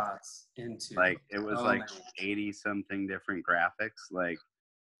too. Shots into like it was like 80 something different graphics, like,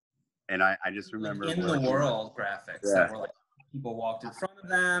 and I just remember in the world graphics that were like people walked in front of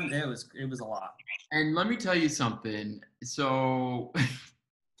them. It was a lot. And let me tell you something. So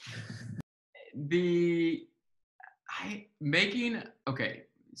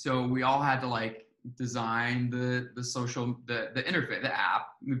so we all had to like design the social, the interface, the app.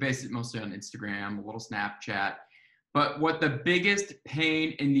 We based it mostly on Instagram, a little Snapchat. But what the biggest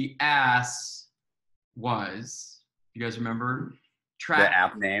pain in the ass was, you guys remember? The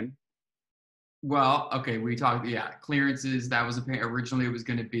app name? Well, okay, we talked, clearances. That was a pain. Originally, it was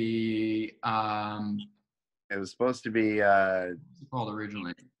going to be... it was supposed to be... what's it called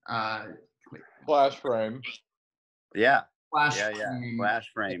originally? Flash frame. Yeah. Flash frame. Flash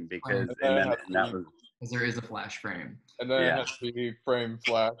frame, because there is a flash frame. And then it has to be frame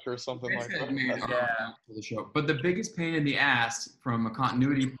flash or something like that. For the show. But the biggest pain in the ass from a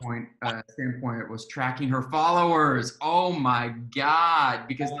continuity standpoint was tracking her followers. Oh my God.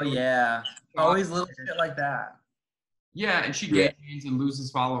 Because always little shit like that. Yeah, and she gains and loses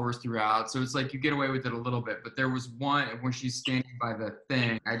followers throughout. So it's like you get away with it a little bit. But there was one when she's standing by the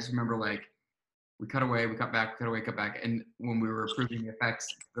thing, I just remember like we cut away, we cut back, cut away, cut back. And when we were approving the effects,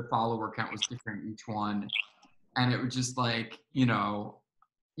 the follower count was different each one. And it was just like, you know,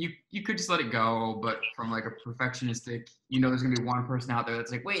 you could just let it go, but from like a perfectionistic, you know, there's gonna be one person out there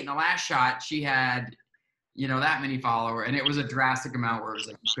that's like, wait, in the last shot, she had, you know, that many followers. And it was a drastic amount where it was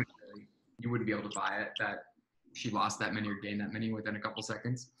like, you wouldn't be able to buy it, that she lost that many or gained that many within a couple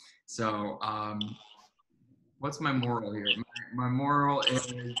seconds. So what's my moral here? My moral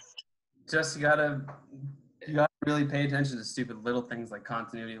is just you gotta really pay attention to stupid little things like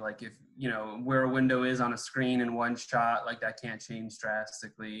continuity. Like if, you know, where a window is on a screen in one shot, like that can't change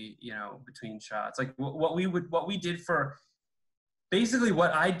drastically, you know, between shots. Like what we did for, basically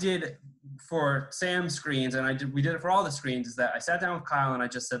what I did for Sam's screens, and we did it for all the screens, is that I sat down with Kyle and I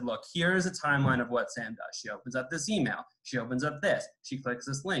just said, look, here's a timeline of what Sam does. She opens up this email. She opens up this. She clicks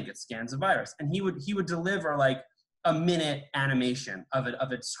this link. It scans a virus. And he would deliver like a minute animation of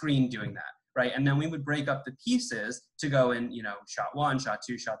a screen doing that. Right, and then we would break up the pieces to go in, you know, shot 1, shot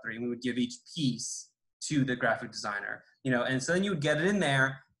 2, shot 3, and we would give each piece to the graphic designer, you know, and so then you would get it in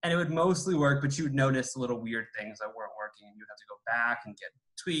there, and it would mostly work, but you would notice little weird things that weren't working, and you'd have to go back and get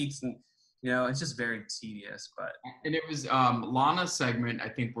tweaks, and, you know, it's just very tedious, but. And it was Lana's segment, I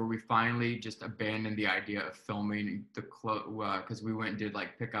think, where we finally just abandoned the idea of filming because we went and did,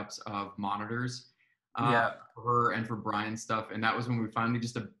 like, pickups of monitors for her and for Brian's stuff, and that was when we finally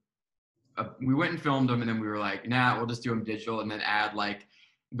just we went and filmed them, and then we were like, nah, we'll just do them digital, and then add like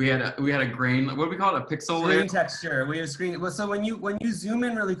we had a grain, what do we call it, a pixel screen texture. We have screen. Well, so when you zoom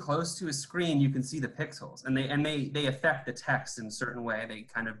in really close to a screen, you can see the pixels, and they affect the text in a certain way. They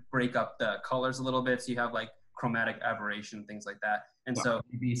kind of break up the colors a little bit, so you have like chromatic aberration, things like that. And so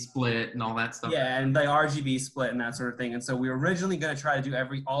RGB split and all that stuff. Yeah, and the RGB split and that sort of thing. And so we were originally going to try to do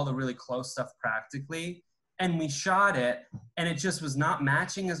all the really close stuff practically. And we shot it, and it just was not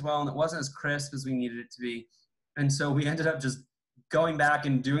matching as well, and it wasn't as crisp as we needed it to be. And so we ended up just going back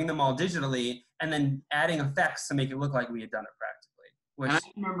and doing them all digitally, and then adding effects to make it look like we had done it practically. And I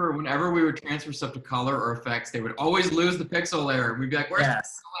remember whenever we would transfer stuff to color or effects, they would always lose the pixel layer. We'd be like, where's the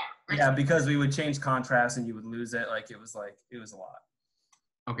color? Yeah, because we would change contrast, and you would lose it. It was a lot.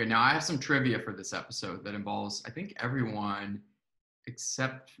 Okay, now I have some trivia for this episode that involves, I think, everyone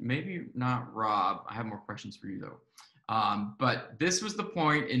except maybe not Rob. I have more questions for you though. But this was the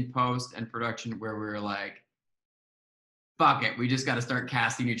point in post and production where we were like, fuck it, we just got to start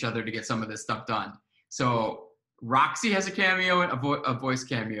casting each other to get some of this stuff done. So Roxy has a cameo, a voice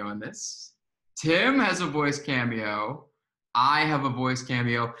cameo in this. Tim has a voice cameo. I have a voice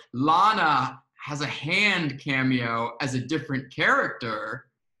cameo. Lana has a hand cameo as a different character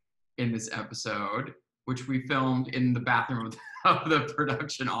in this episode, which we filmed in the bathroom of the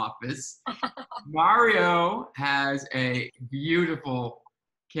production office. Mario has a beautiful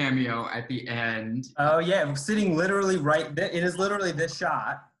cameo at the end. Oh yeah, I'm sitting literally right there. It is literally this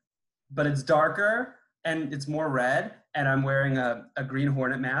shot, but it's darker and it's more red. And I'm wearing a Green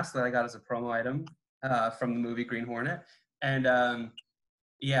Hornet mask that I got as a promo item from the movie Green Hornet. And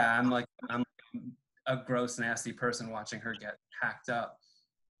yeah, I'm a gross, nasty person watching her get hacked up.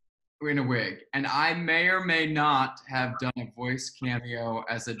 In a wig. And I may or may not have done a voice cameo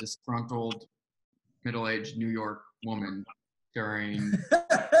as a disgruntled middle-aged New York woman during...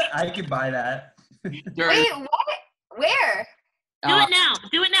 I could buy that. during Wait, what? Where? Do it now.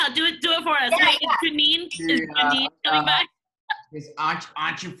 Do it now. Do it for us. Yeah, Wait, yeah. Is Janine coming back?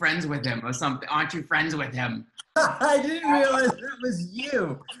 aren't you friends with him or something? Aren't you friends with him? I didn't realize that was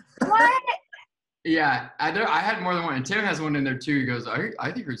you. What? Yeah, I had more than one. And Tim has one in there too. He goes,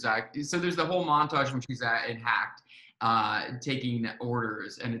 I think you're Zach. So there's the whole montage when she's at in Hacked, taking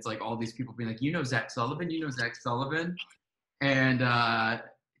orders. And it's like all these people being like, you know Zach Sullivan, And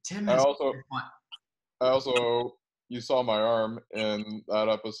Tim has I also, you saw my arm in that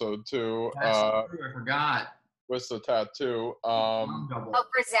episode too. That's true, I forgot. With the tattoo. Oh,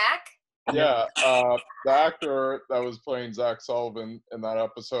 for Zach? Yeah, the actor that was playing Zach Sullivan in that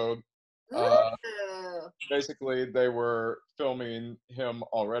episode, basically they were filming him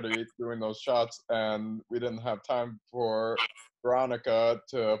already doing those shots, and we didn't have time for Veronica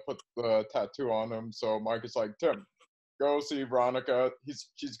to put the tattoo on him. So Mike is like, Tim, go see Veronica.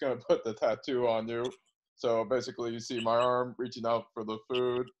 She's gonna put the tattoo on you. So basically, you see my arm reaching out for the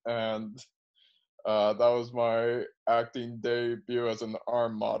food, and that was my acting debut as an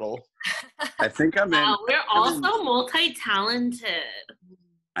arm model. I think I'm in. Wow, we're also multi-talented.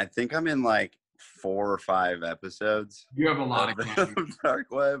 I think I'm in like 4 or 5 episodes. You have a lot of Dark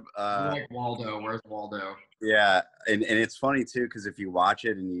Web. You're like Waldo. Where's Waldo? Yeah, and it's funny too because if you watch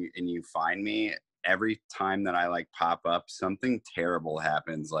it and you find me, every time that I like pop up, something terrible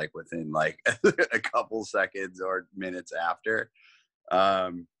happens like within like a couple seconds or minutes after.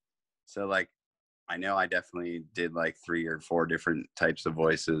 So like I know I definitely did like 3 or 4 different types of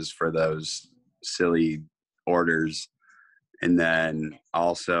voices for those silly orders. And then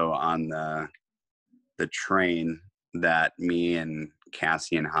also on the train that me and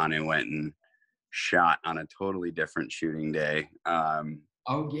Cassie and Hanu went and shot on a totally different shooting day.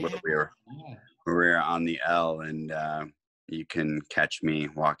 Where we were on the L, and you can catch me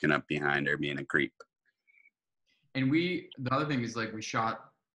walking up behind her being a creep. And the other thing is like we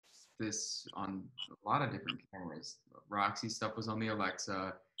shot this on a lot of different cameras. Roxy stuff was on the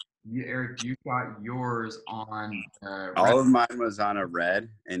Alexa. Eric, you shot yours on all of mine was on a Red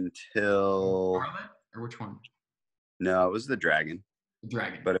until Scarlet? Or which one? No, it was the Dragon. The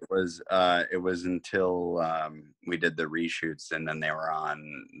Dragon. But it was until we did the reshoots, and then they were on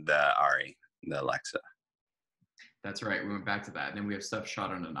the Ari, the Alexa. That's right. We went back to that. And then we have stuff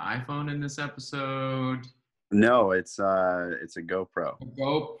shot on an iPhone in this episode. No, it's a GoPro. A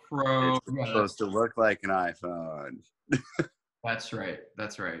GoPro. It's supposed to look like an iPhone. That's right.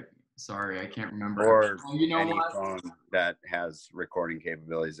 Sorry, I can't remember. Or you know any what? phone that has recording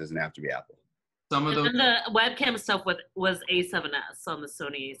capabilities doesn't have to be Apple. Some of those. And the webcam stuff was A7S on the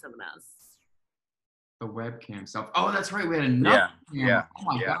Sony A7S. The webcam stuff. Oh, that's right. We had another. Yeah. Oh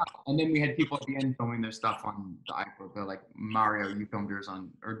my god. And then we had people at the end filming their stuff on the iPhone. They're like, Mario, you filmed yours on,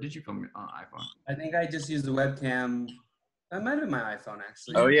 or did you film it on iPhone? I think I just used the webcam. That might have been my iPhone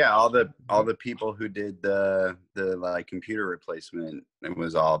actually. Oh yeah, all the people who did the like computer replacement, it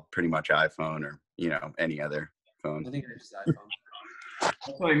was all pretty much iPhone or any other phone. I think it was just iPhone.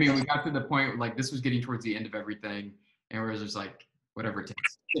 That's what I mean. We got to the point where, like, this was getting towards the end of everything, and we were just like, whatever it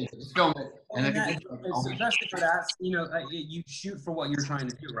takes, just film it. And Especially for that, you shoot for what you're trying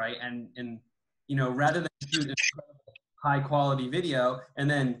to do, right? And rather than shoot a high quality video and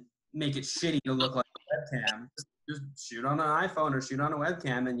then make it shitty to look like a webcam, just shoot on an iPhone or shoot on a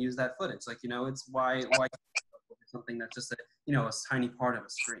webcam and use that footage. Like, it's why something that's just a tiny part of a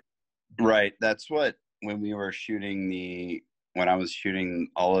screen. Right. That's what when we were shooting when I was shooting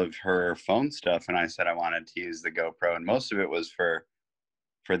all of her phone stuff, and I said I wanted to use the GoPro, and most of it was for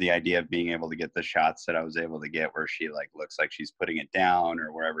the idea of being able to get the shots that I was able to get where she like looks like she's putting it down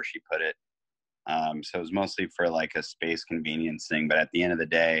or wherever she put it. So it was mostly for like a space convenience thing. But at the end of the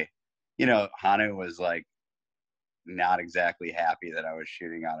day, Hanu was like not exactly happy that I was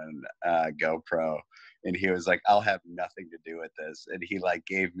shooting on a GoPro, and he was like, I'll have nothing to do with this. And he like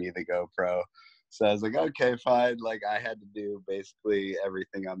gave me the GoPro. So I was like, okay, fine. Like I had to do basically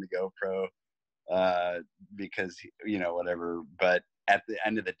everything on the GoPro because, whatever. But at the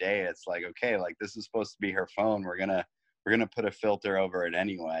end of the day, it's like, okay, like this is supposed to be her phone. We're gonna put a filter over it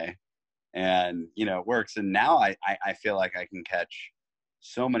anyway, and you know, it works. And now I feel like I can catch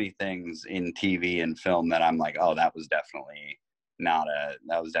so many things in TV and film that I'm like, oh, that was definitely a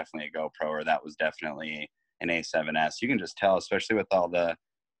GoPro, or that was definitely an A7S. You can just tell, especially with all the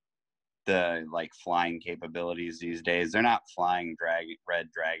like flying capabilities these days. They're not flying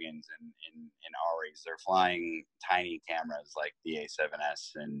red dragons in Aries. They're flying tiny cameras like the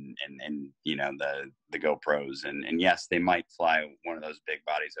A7S and you know, the GoPros, and yes, they might fly one of those big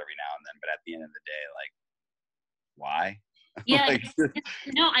bodies every now and then, but at the end of the day, like, why? Yeah, Like,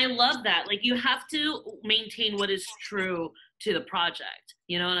 no, I love that. Like, you have to maintain what is true to the project.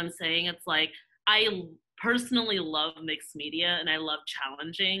 You know what I'm saying? It's like, I personally love mixed media, and I love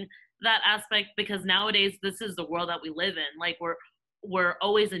challenging that aspect, because nowadays this is the world that we live in. Like, we're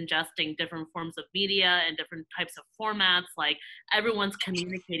always ingesting different forms of media and different types of formats. Like, everyone's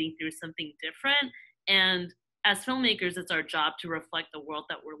communicating through something different, and as filmmakers, it's our job to reflect the world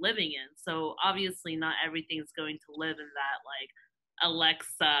that we're living in. So obviously not everything's going to live in that like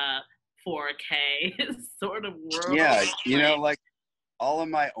Alexa 4K sort of world. yeah, you know, like all of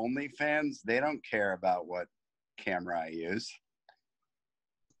my OnlyFans, they don't care about what camera I use.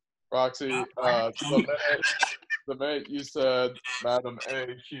 Roxy, the minute you said Madam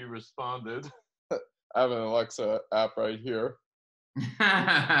A, she responded. I have an Alexa app right here.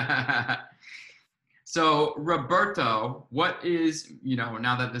 So Roberto, what is, you know,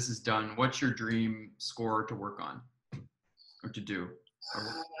 now that this is done, what's your dream score to work on or to do?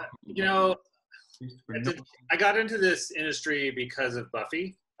 You know, I got into this industry because of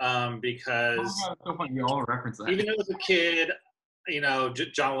Buffy. Because so funny, you all reference that. even as a kid, you know,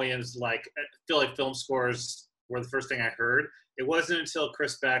 John Williams, like, I feel like film scores were the first thing I heard. It wasn't until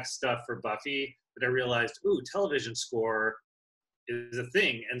Chris Beck's stuff for Buffy that I realized, ooh, television score is a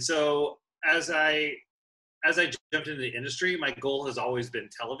thing. And so as I jumped into the industry, my goal has always been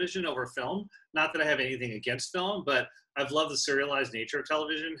television over film. Not that I have anything against film, but I've loved the serialized nature of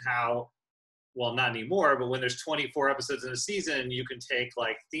television. How, well, not anymore, but when there's 24 episodes in a season, you can take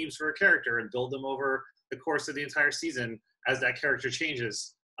like themes for a character and build them over the course of the entire season as that character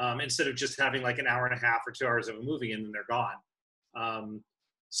changes, instead of just having like an hour and a half or 2 hours of a movie and then they're gone.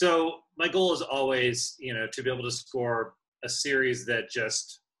 So my goal is always, you know, to be able to score a series that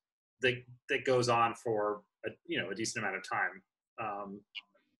just that goes on for a decent amount of time,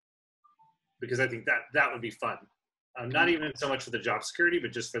 because I think that would be fun. Not even so much for the job security,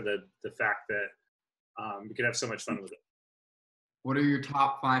 but just for the fact that we could have so much fun with it. What are your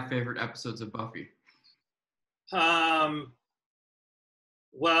top 5 favorite episodes of Buffy?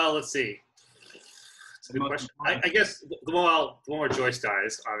 Well, let's see. It's a good question. I guess the one where Joyce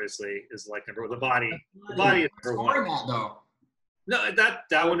dies, obviously, is like number one. The body is number one. That, though. No,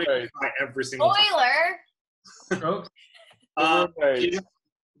 that one makes me cry every single Spoiler!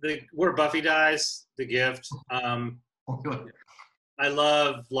 Where Buffy dies, the gift. I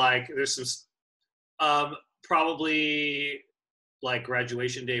love, like, there's some probably like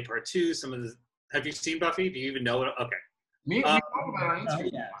Graduation Day Part 2. Some of the, have you seen Buffy? Do you even know it? Okay. Me?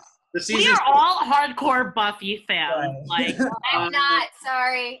 The season. We are all hardcore Buffy fans. Like, I'm not,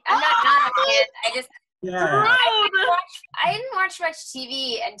 sorry. I'm not a fan. I just, I didn't watch much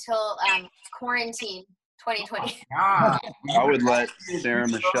TV until quarantine 2020. I would let Sarah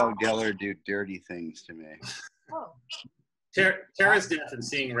Michelle Gellar do dirty things to me. Oh. Tara's death in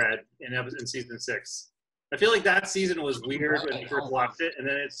Seeing Red in season 6. I feel like that season was weird when I first watched it, and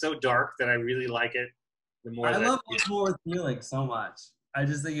then it's so dark that I really like it. The more I love More with Felix so much. I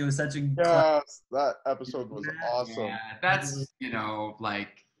just think it was such a yes, that episode was awesome. Yeah, that's, you know,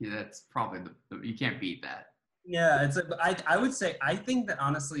 like, that's probably the you can't beat that. Yeah, it's I would say, I think that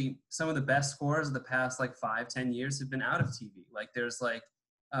honestly some of the best scores of the past like 5-10 years have been out of TV. Like there's like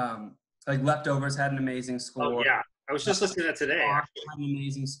Leftovers had an amazing score. Oh yeah, I was just listening to that today. Had an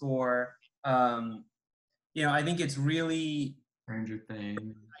amazing score. You know, I think it's really Stranger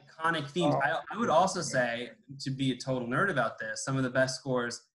Things. Iconic themes. I would also say, to be a total nerd about this, some of the best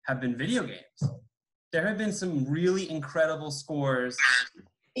scores have been video games. There have been some really incredible scores,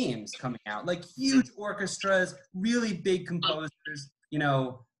 games coming out, like huge orchestras, really big composers. You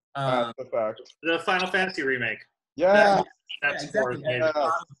know, that's the fact. The Final Fantasy remake. Yeah. That's exactly.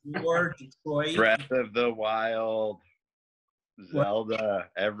 Detroit. Breath of the Wild, Zelda,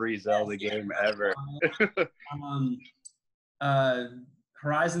 every Zelda game ever.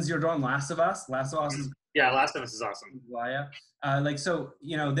 Horizon Zero Dawn, Last of Us. Last of Us is Last of Us is awesome. Like, so,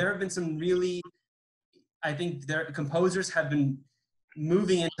 you know, there have been some really, I think their composers have been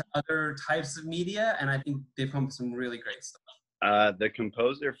moving into other types of media, and I think they've come up with some really great stuff. The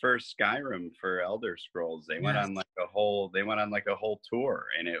composer for Skyrim for Elder Scrolls, they went on like a whole tour,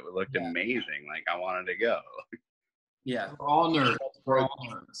 and it looked amazing. Like I wanted to go. Yeah. We're all nerds. We're all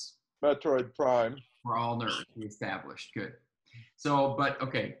nerds. Metroid Prime. We're all nerds. We established. Good. So,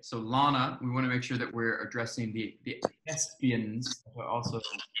 okay. So Lana, we want to make sure that we're addressing the thespians who are also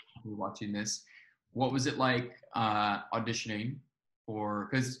watching this. What was it like auditioning for?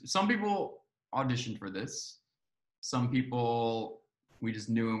 Because some people auditioned for this. Some people we just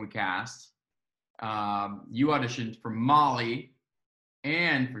knew and we cast. You auditioned for Molly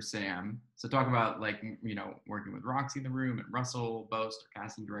and for Sam. So talk about like, you know, working with Roxy in the room and Russell Boast, our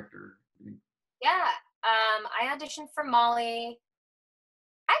casting director. Yeah, I auditioned for Molly.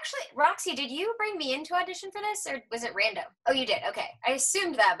 Actually, Roxy, did you bring me in to audition for this, or was it random? Oh, you did. Okay, I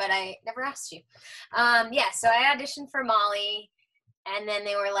assumed that, but I never asked you. Yeah, so I auditioned for Molly, and then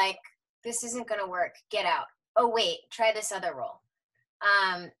they were like, "This isn't gonna work. Get out." Oh wait, try this other role.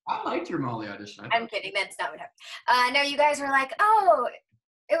 I liked your Molly audition. I'm kidding. That's not what happened. No, you guys were like, oh,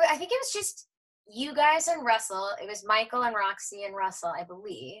 I think it was just you guys and Russell. It was Michael and Roxy and Russell, I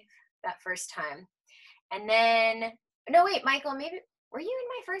believe, that first time. And then, no, wait, Michael, maybe, were you in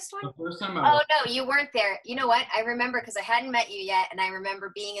my first one? The first time Oh, no, you weren't there. You know what? I remember because I hadn't met you yet, and I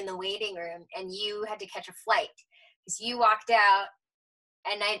remember being in the waiting room, and you had to catch a flight because you walked out.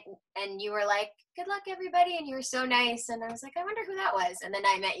 And you were like, good luck, everybody. And you were so nice. And I was like, I wonder who that was. And then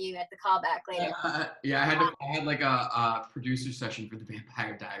I met you at the callback later. I had like a producer session for the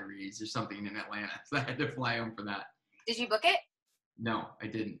Vampire Diaries or something in Atlanta. So I had to fly home for that. Did you book it? No, I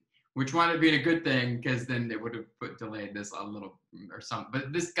didn't. Which wound up being a good thing because then it would have delayed this a little or something.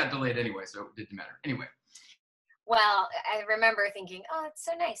 But this got delayed anyway, so it didn't matter. Anyway. Well, I remember thinking, oh, it's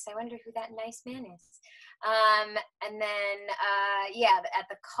so nice. I wonder who that nice man is. And then, at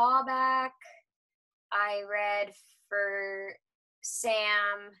the callback, I read for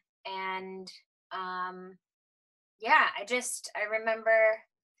Sam and, I remember,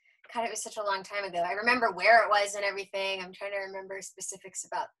 God, it was such a long time ago. I remember where it was and everything. I'm trying to remember specifics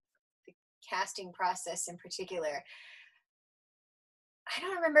about the casting process in particular. I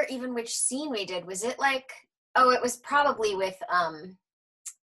don't remember even which scene we did. Was it like, it was probably with,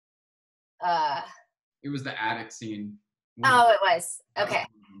 it was the attic scene. Oh, it was. Okay.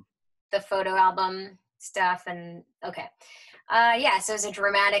 The photo album stuff and okay. So it was a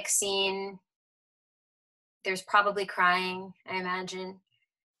dramatic scene. There's probably crying, I imagine.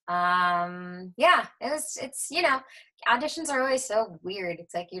 It's, you know, auditions are always so weird.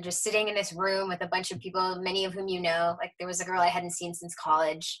 It's like you're just sitting in this room with a bunch of people, many of whom you know. Like there was a girl I hadn't seen since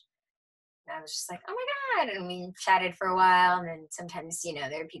college. And I was just like, oh my God. And we chatted for a while. And then sometimes, you know,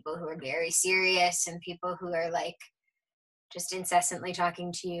 there are people who are very serious and people who are like just incessantly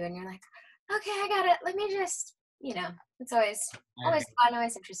talking to you. And you're like, okay, I got it. Let me just, you know, it's always fun,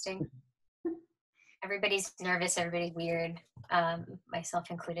 always interesting. Everybody's nervous. Everybody's weird,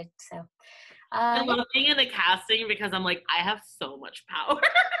 myself included. So I love being in the casting because I'm like, I have so much power.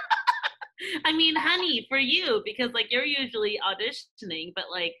 I mean, honey, for you, because like you're usually auditioning,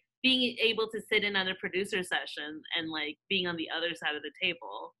 but like being able to sit in on a producer session and like being on the other side of the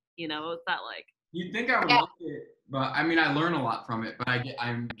table, you know, what's that like? You'd think I would like it, but I mean, I learn a lot from it. But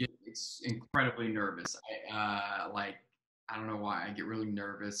it's incredibly nervous. I don't know why. I get really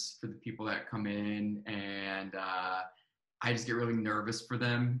nervous for the people that come in, and I just get really nervous for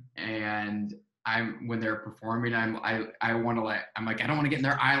them. And when they're performing, I want to I'm like I don't want to get in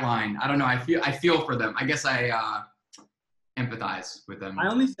their eye line. I don't know. I feel for them. I guess I empathize with them. I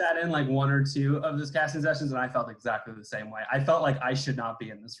only sat in like one or two of those casting sessions, and I felt exactly the same way. I felt like I should not be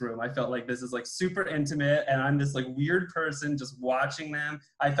in this room. I felt like this is like super intimate, and I'm this like weird person just watching them.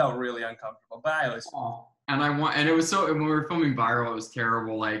 I felt really uncomfortable, but I always. And it was so, when we were filming Viral, it was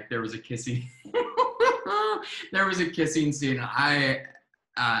terrible. Like there was a kissing scene, and I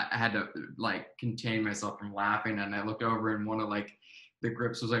had to like contain myself from laughing, and I looked over and one of like the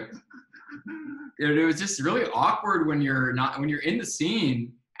grips was like, it was just really awkward when you're in the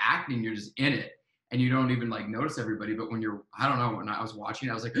scene acting, you're just in it and you don't even like notice everybody. But when I don't know, when I was watching,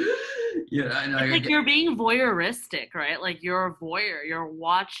 I was like, yeah. And it's like you're being voyeuristic, right? Like you're a voyeur, you're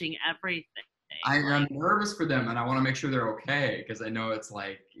watching everything. I'm nervous for them and I want to make sure they're okay because I know it's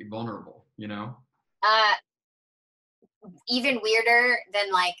like vulnerable, you know? Even weirder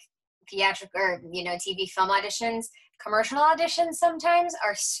than like theatrical or, you know, TV film auditions, commercial auditions sometimes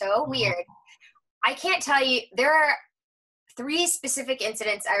are so weird. I can't tell you, there are 3 specific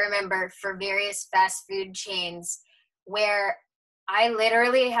incidents I remember for various fast food chains where I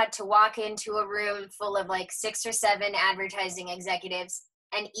literally had to walk into a room full of like 6 or 7 advertising executives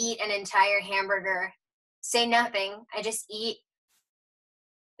and eat an entire hamburger, say nothing. I just eat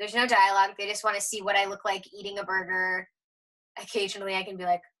There's no dialogue. They just want to see what I look like eating a burger. Occasionally I can be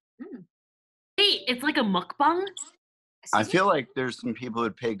like, Hey, it's like a mukbang. I feel like there's some people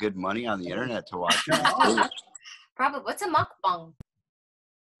who'd pay good money on the internet to watch it. Probably. What's a mukbang?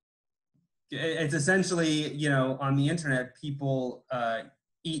 It's essentially, you know, on the internet, people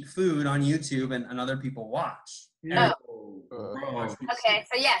eat food on YouTube and other people watch. Okay,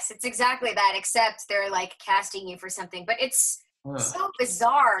 so yes, it's exactly that, except they're like casting you for something. But it's so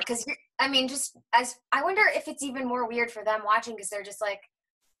bizarre because I mean, just as I wonder if it's even more weird for them watching because they're just like,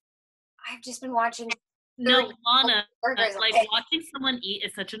 I've just been watching. No, Lana, burgers like all day. watching someone eat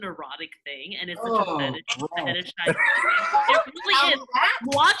is such an erotic thing, and it's such a fetish. It really is.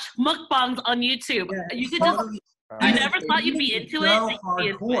 Watch mukbangs on YouTube. You could just. You never thought you'd be into so it.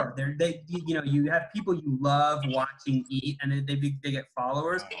 Hardcore. They, you know, you have people you love watching eat, and they get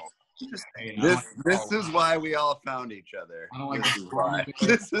followers. This is why we all found each other. I don't like this is why.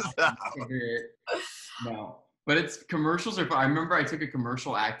 This is how. No. But it's commercials are. I remember I took a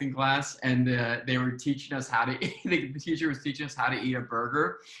commercial acting class, and they were teaching us how to. The teacher was teaching us how to eat a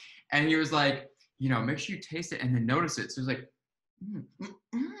burger, and he was like, you know, make sure you taste it and then notice it. So he was like,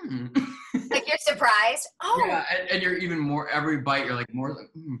 like you're surprised. Oh, yeah, and you're even more. Every bite, you're like more like.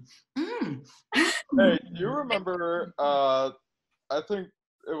 Hey, do you remember? I think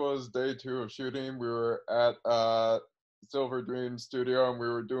it was day 2 of shooting. We were at Silver Dream Studio and we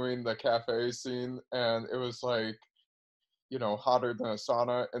were doing the cafe scene, and it was like, you know, hotter than a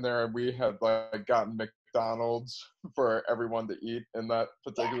sauna in there, and we had like gotten McDonald's for everyone to eat in that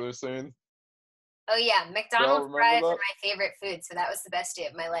particular scene. Oh yeah, McDonald's remember fries that? are my favorite food, so that was the best day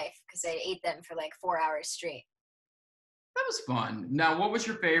of my life because I ate them for like 4 hours straight. That was fun. Now, what was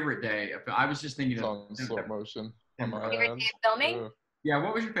your favorite day? I was just thinking It's of on slow motion. On my Favorite end. day of filming? Yeah. Yeah,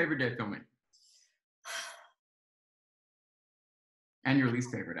 what was your favorite day of filming? And your least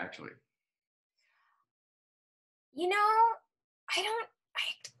favorite, actually. You know, God,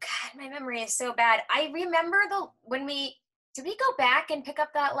 my memory is so bad. I remember did we go back and pick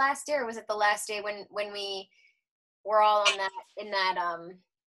up that last day, or was it the last day when we were all on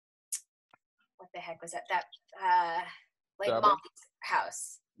what the heck was that? Like Cabin? Molly's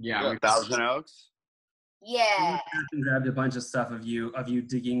house. Yeah, Thousand Oaks. Yeah. And grabbed a bunch of stuff of you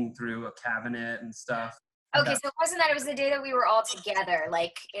digging through a cabinet and stuff. Okay, so it wasn't that. It was the day that we were all together.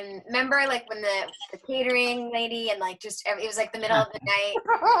 Like, remember, like when the catering lady and like just it was like the middle of the night.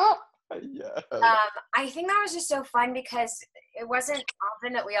 Yeah. I think that was just so fun because it wasn't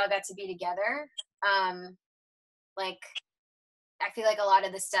often that we all got to be together. Like, I feel like a lot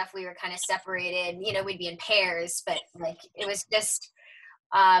of the stuff we were kind of separated. You know, we'd be in pairs, but like it was just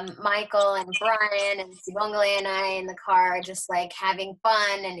Michael and Brian and Sibongale and I in the car just like having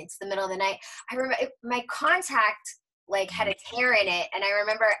fun, and it's the middle of the night. I remember my contact like had a tear in it, and I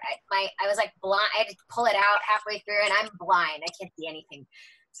remember I was like blind. I had to pull it out halfway through, and I'm blind. I can't see anything.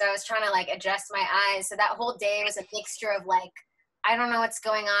 So I was trying to like adjust my eyes. So that whole day was a mixture of like, I don't know what's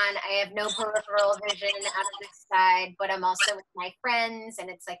going on. I have no peripheral vision out of this side, but I'm also with my friends, and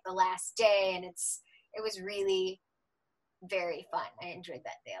it's like the last day, and it was really very fun. I enjoyed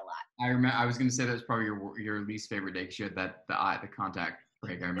that day a lot. I remember. I was going to say that was probably your least favorite day because you had the contact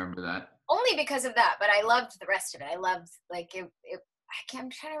break. I remember that. Only because of that, but I loved the rest of it. I loved like it. I'm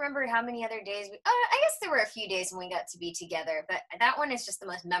trying to remember how many other days. I guess there were a few days when we got to be together, but that one is just the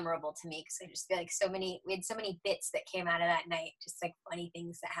most memorable to me because I just feel like we had so many bits that came out of that night, just like funny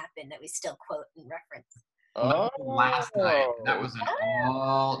things that happened that we still quote and reference. Last night, that was an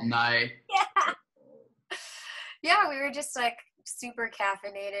all night. Yeah. Yeah, we were just like super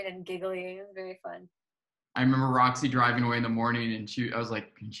caffeinated and giggly. It was very fun. I remember Roxy driving away in the morning, and I was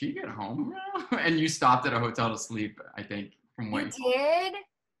like, "Can she get home now?" And you stopped at a hotel to sleep, I think. From what you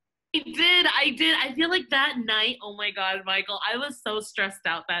did? I did. I feel like that night, oh my God, Michael, I was so stressed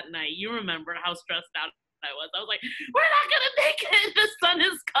out that night. You remember how stressed out I was. I was like, we're not going to make it. The sun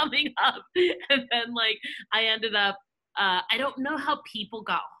is coming up. And then, like, I ended up, I don't know how people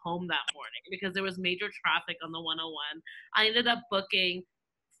got home that morning because there was major traffic on the 101. I ended up booking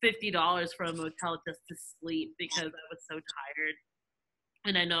 $50 for a motel just to sleep because I was so tired.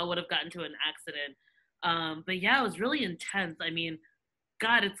 And I know I would have gotten to an accident. But yeah, it was really intense. I mean,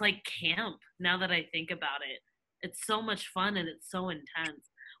 God, it's like camp now that I think about it. It's so much fun and it's so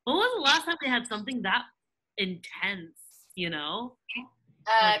intense. When was the last time we had something that intense, you know?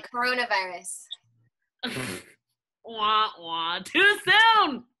 Coronavirus. Wah, wah. Too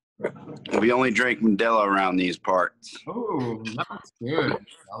soon! We only drink Modelo around these parts. Oh, that's good.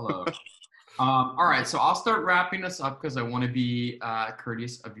 Hello. All right, so I'll start wrapping us up because I want to be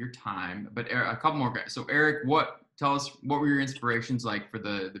courteous of your time. But a couple more guys. So Eric, what tell us what were your inspirations like for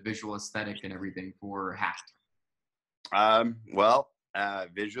the visual aesthetic and everything for Hacked? Well,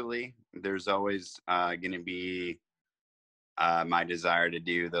 visually, there's always going to be my desire to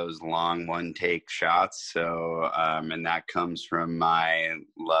do those long one-take shots. So, and that comes from my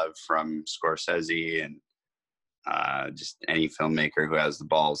love from Scorsese and just any filmmaker who has the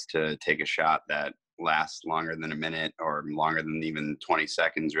balls to take a shot that lasts longer than a minute or longer than even 20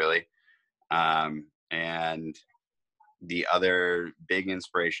 seconds, really. And the other big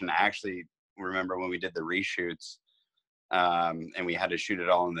inspiration, I actually remember when we did the reshoots, and we had to shoot it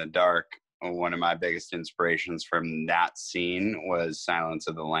all in the dark. One of my biggest inspirations from that scene was Silence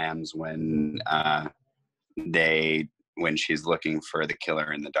of the Lambs, when she's looking for the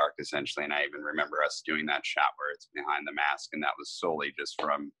killer in the dark, essentially. And I even remember us doing that shot where it's behind the mask, and that was solely just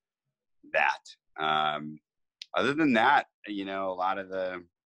from that. Other than that, a lot of the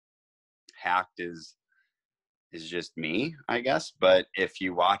Hacked is just me, I guess. But if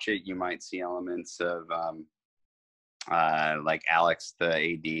you watch it, you might see elements of like Alex, the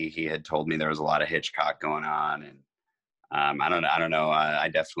AD, he had told me there was a lot of Hitchcock going on, and I don't know. I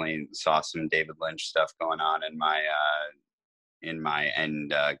definitely saw some David Lynch stuff going on in my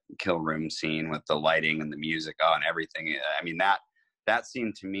end kill room scene with the lighting and the music and everything. I mean, that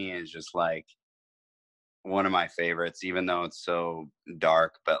scene to me is just like one of my favorites, even though it's so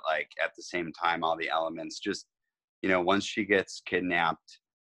dark, but like at the same time, all the elements just, once she gets kidnapped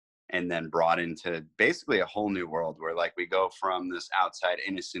and then brought into basically a whole new world where like we go from this outside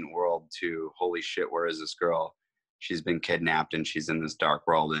innocent world to holy shit, where is this girl? She's been kidnapped and she's in this dark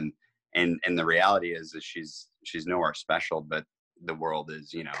world, and the reality is that she's nowhere special, but the world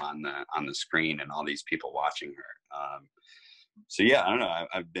is, on the screen and all these people watching her. So yeah, I don't know.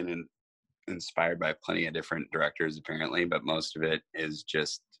 I've been inspired by plenty of different directors apparently, but most of it is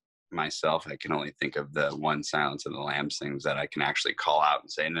just myself. I can only think of the one Silence of the Lambs things that I can actually call out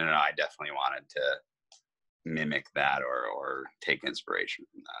and say, no, I definitely wanted to mimic that or take inspiration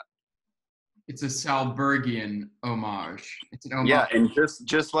from that. It's a Salbergian homage. It's an homage. Yeah, and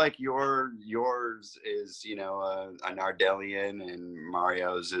just like yours is, a Nardellian, and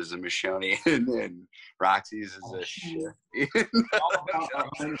Mario's is a Miscione, and Roxy's is a Shih. All about our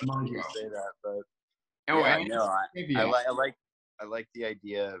own Mario. Say that, but I like the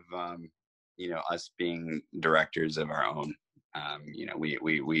idea of us being directors of our own.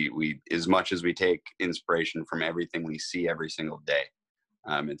 We as much as we take inspiration from everything we see every single day,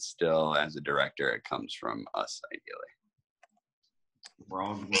 it's still, as a director, it comes from us ideally. We're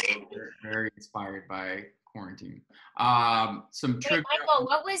all very inspired by quarantine. Some trivia. Michael,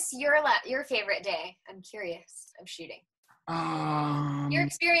 what was your favorite day? I'm curious of shooting. Your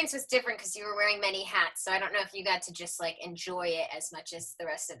experience was different because you were wearing many hats, so I don't know if you got to just like enjoy it as much as the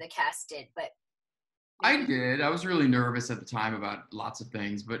rest of the cast did, but I did. I was really nervous at the time about lots of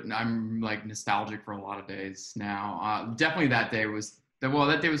things, but I'm like nostalgic for a lot of days now. Definitely that day was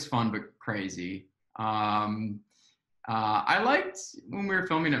fun but crazy. I liked when we were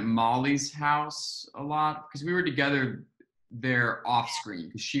filming at Molly's house a lot because we were together there off screen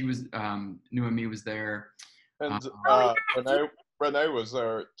because she was Noemi was there. And Renee was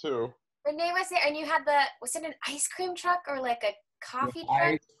there too. Renee was there, and you had was it an ice cream truck or like a coffee truck?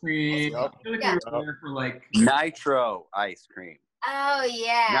 Ice cream. Yep. I feel like we were there for like Nitro ice cream. Oh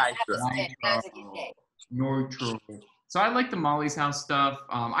yeah, Nitro. that was a good day. Nitro. So I like the Molly's house stuff.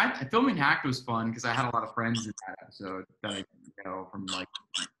 Filming Hacked was fun because I had a lot of friends in that episode that I know from like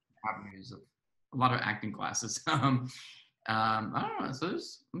avenues of a lot of acting classes. I don't know. So it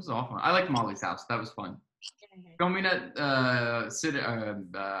was all fun. I liked Molly's house. That was fun. Filming at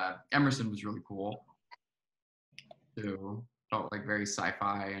Emerson was really cool. Too. Felt like very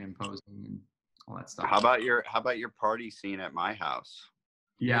sci-fi and imposing and all that stuff. How about your party scene at my house?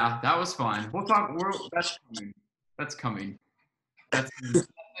 Yeah, that was fun. We'll talk. That's coming. That's coming. That's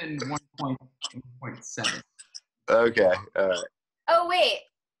in 1.7. Okay. All right. Oh wait,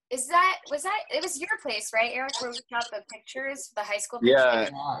 was that? It was your place, right, Eric? Where we shot the pictures, the high school Yeah,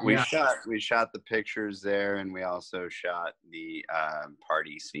 pictures? we shot the pictures there, and we also shot the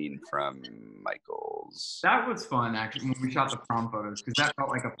party scene from Michael's. That was fun actually when we shot the prom photos because that felt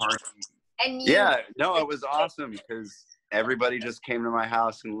like a party. And it was awesome because everybody just came to my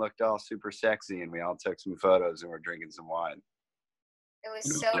house and looked all super sexy, and we all took some photos and we're drinking some wine. It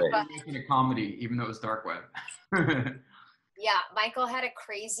was so fun. Making a comedy, even though it was dark web. Yeah, Michael had a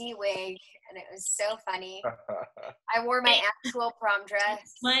crazy wig, and it was so funny. I wore my actual prom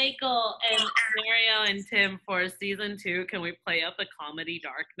dress. Michael and Mario and Tim, for season 2, can we play up the comedy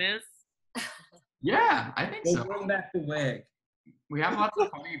darkness? Yeah, I think so. We'll bring back the wig. We have lots of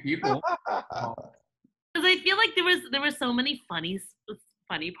funny people. Because I feel like there were so many funny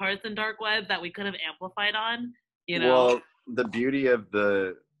parts in Dark Web that we could have amplified on, you know. Well, the beauty of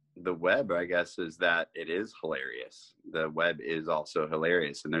the web, I guess, is that it is hilarious. The web is also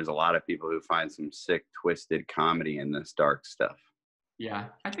hilarious, and there's a lot of people who find some sick, twisted comedy in this dark stuff. Yeah,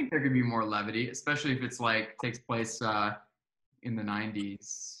 I think there could be more levity, especially if it's like takes place in the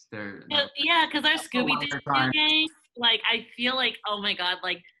 90s. Yeah, because our Scooby-Doo time. gang, like, I feel like, oh my god,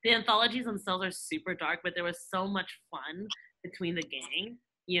 like, the anthologies themselves are super dark, but there was so much fun between the gang,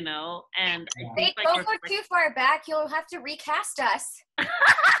 you know? And I They think, like, don't go too far back. You'll have to recast us.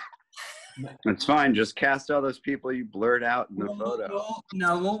 It's fine. Just cast all those people you blurred out in the photo.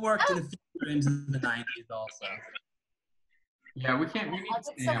 We'll work to the future into the 90s also. Yeah, we can't. I'll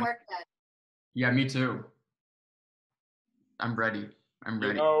get some work done. Yeah, me too. I'm ready.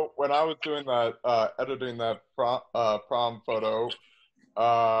 You know, when I was doing that, editing that prom photo,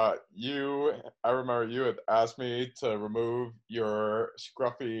 I remember you had asked me to remove your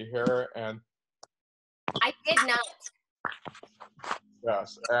scruffy hair, and I did not.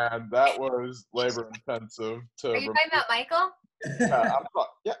 yes, and that was labor intensive to. Are you talking about Michael?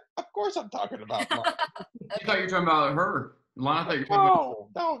 Yeah, of course I'm talking about Michael. I thought you were talking about her. Lana, thought you were talking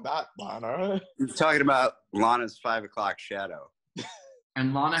No, not Lana. You're talking about Lana's 5 o'clock shadow.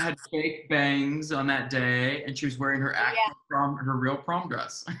 And Lana had fake bangs on that day, and she was wearing her her real prom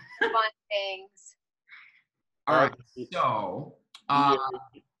dress. Fun things. All right, so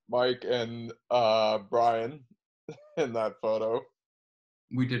Mike and Brian in that photo.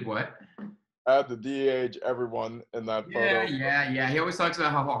 We did what? I had to de-age everyone in that photo. Yeah. He always talks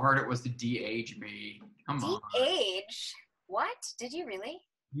about how hard it was to de-age me. Come on. De-age? What? Did you really?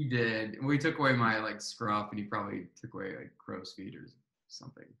 He did. We took away my like scruff, and he probably took away like crow's feet or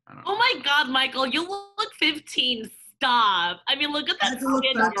something. I don't know. Oh my god, Michael, you look 15. Stop. I mean, look at that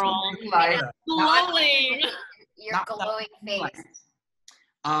skin, girl. Glowing. Your glowing face.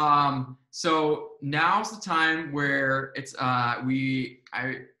 So now's the time where it's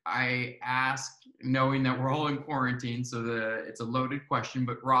I ask, knowing that we're all in quarantine, so it's a loaded question.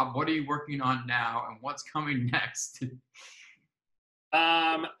 But Rob, what are you working on now, and what's coming next?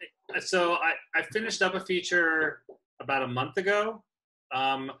 So I finished up a feature about a month ago,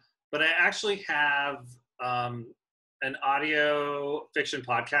 but I actually have an audio fiction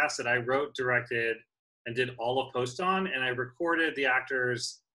podcast that I wrote, directed, and did all of post on, and I recorded the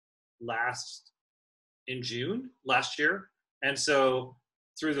actors in June last year, and so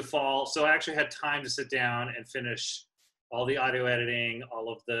through the fall, so I actually had time to sit down and finish all the audio editing, all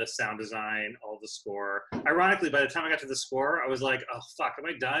of the sound design, all the score. Ironically, by the time I got to the score, I was like, oh fuck, am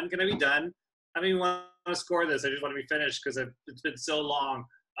I done? Can I be done? I don't even want to score this. I just want to be finished because it's been so long.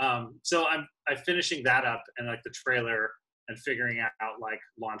 So I'm finishing that up, and like the trailer, and figuring out like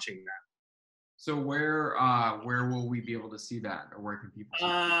launching that. So where will we be able to see that, or where can people see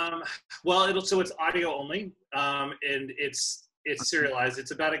it? Well, it's audio only, and it's serialized. It's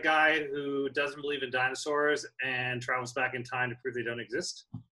about a guy who doesn't believe in dinosaurs and travels back in time to prove they don't exist.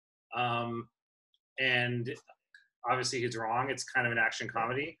 And obviously he's wrong. It's kind of an action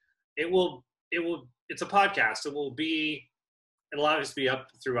comedy. It's a podcast. It'll obviously be up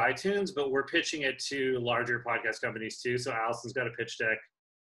through iTunes, but we're pitching it to larger podcast companies too. So Allison's got a pitch deck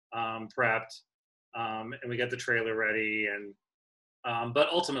prepped, and we got the trailer ready, and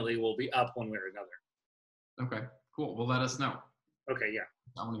but ultimately we'll be up one way or another. Okay, cool. Well, let us know. Okay, yeah.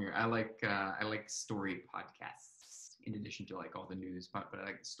 I want to hear. I like story podcasts in addition to like all the news, but I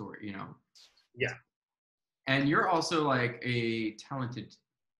like story. You know. Yeah. And you're also like a talented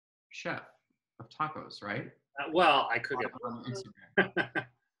chef of tacos, right? Well, I could get on Instagram.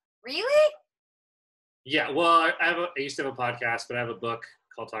 Really? Yeah. Well, I used to have a podcast, but I have a book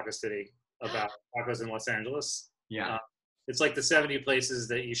called Taco City about tacos in Los Angeles. Yeah. It's like the 70 places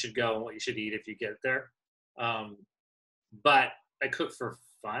that you should go and what you should eat if you get there. But I cook for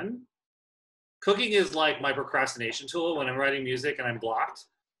fun. Cooking is like my procrastination tool. When I'm writing music and I'm blocked,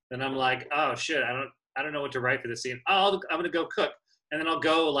 then I'm like, oh shit, I don't know what to write for this scene. I'm gonna go cook, and then I'll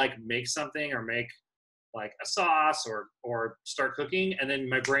go like make something or make like a sauce or start cooking, and then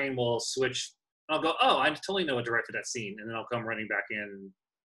my brain will switch. I'll go, oh, I totally know what to write for that scene, and then I'll come running back in and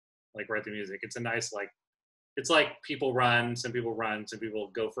like write the music. It's a nice like, it's like some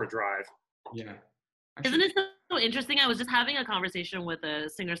people go for a drive. Yeah. Isn't it so interesting? I was just having a conversation with a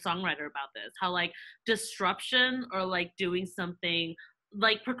singer-songwriter about this, how like disruption or like doing something,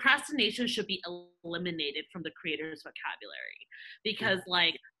 like procrastination should be eliminated from the creator's vocabulary, because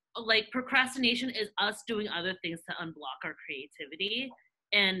like procrastination is us doing other things to unblock our creativity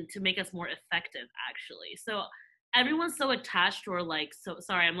and to make us more effective, actually. So everyone's so attached or like, so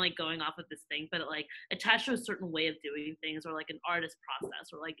sorry, I'm like going off of this thing, but like attached to a certain way of doing things or like an artist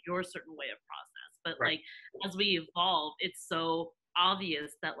process or like your certain way of process. But Right. like as we evolve, it's so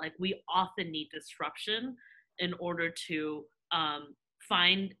obvious that like we often need disruption in order to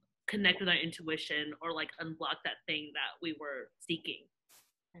connect with our intuition or like unblock that thing that we were seeking.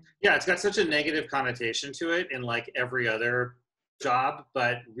 Yeah, it's got such a negative connotation to it in like every other job,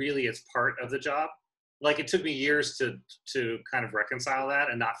 but really it's part of the job. Like it took me years to kind of reconcile that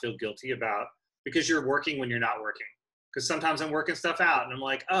and not feel guilty about, because you're working when you're not working. Because sometimes I'm working stuff out and I'm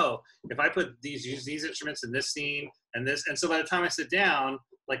like, oh, if I use these instruments in this scene and this, and so by the time I sit down,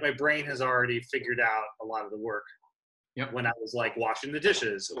 like my brain has already figured out a lot of the work. Yep. When I was like washing the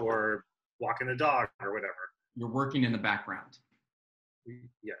dishes or walking the dog or whatever. You're working in the background.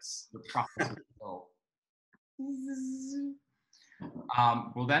 Yes. The process of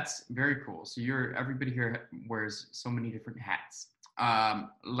well, that's very cool. So everybody here wears so many different hats.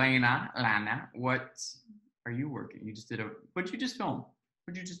 Lana, what are you working? You just what'd you just film?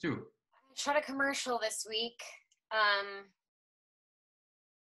 What'd you just do? I shot a commercial this week.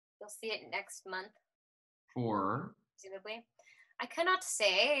 You'll see it next month. For? Presumably. I cannot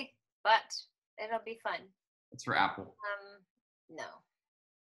say, but it'll be fun. It's for Apple. No.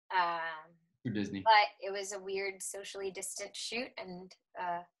 For Disney. But it was a weird socially distant shoot, and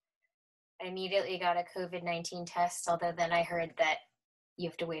I immediately got a COVID-19 test, although then I heard that you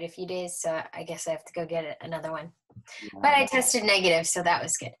have to wait a few days, so I guess I have to go get another one. Yeah. But I tested negative, so that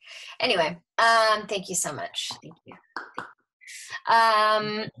was good. Anyway, thank you so much. Thank you.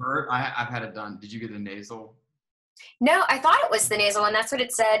 I've had it done. Did you get the nasal? No, I thought it was the nasal one. That's what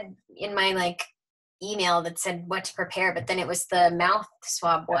it said in my email that said what to prepare, but then it was the mouth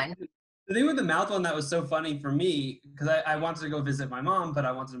swab one. The thing with the mouth one that was so funny for me, because I wanted to go visit my mom, but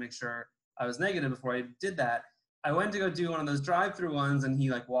I wanted to make sure I was negative before I did that. I went to go do one of those drive-through ones, and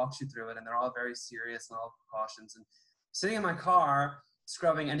he walks you through it, and they're all very serious and all precautions. And sitting in my car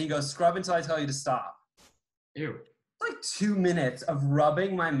scrubbing, and he goes, "Scrub until I tell you to stop." Ew. It's 2 minutes of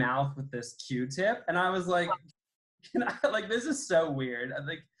rubbing my mouth with this Q-tip, and I was like, this is so weird.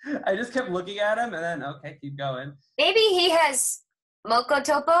 I just kept looking at him, and then okay, keep going. Maybe he has Moco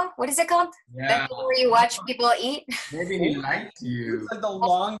Topo? What is it called? Yeah. That thing where you watch people eat? Maybe he liked you. It's the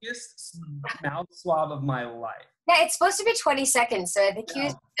longest mouth swab of my life. Yeah, it's supposed to be 20 seconds, so I think he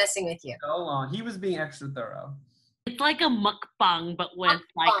was messing with you. So long. He was being extra thorough. It's like a mukbang, but with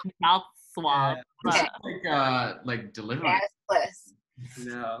mouth swab. Yeah. It's like delivery. Yeah, it's close.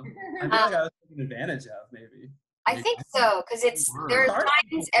 No. I feel like I was taken advantage of, maybe. I think so, because there are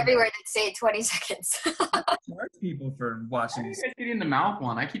signs everywhere that say 20 seconds. Charge people for watching. I think I get in the mouth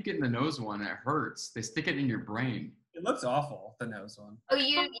one. I keep getting the nose one. It hurts. They stick it in your brain. It looks awful, the nose one. Oh,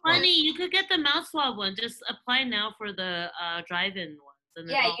 funny. You could get the mouth swab one. Just apply now for the drive-in ones.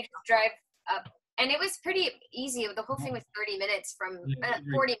 Yeah, you just drive up. And it was pretty easy. The whole thing was 40 minutes from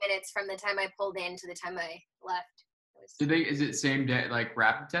the time I pulled in to the time I left. Is it same day, like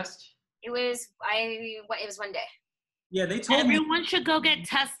rapid test? It was 1 day. Yeah, they told everyone me. should go get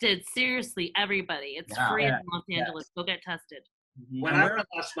tested. Seriously, everybody. It's free in Los Angeles. Go get tested. When I went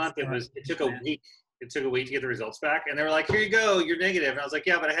last month, it took a week. It took a week to get the results back, and they were like, "Here you go, you're negative." And I was like,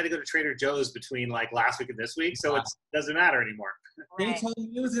 "Yeah, but I had to go to Trader Joe's between last week and this week, so it doesn't matter anymore." They told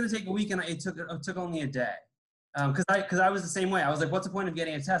me it was going to take a week, and it took only a day. Because I was the same way. I was like, "What's the point of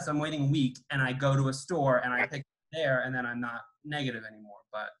getting a test? I'm waiting a week, and I go to a store and I pick it there, and then I'm not negative anymore."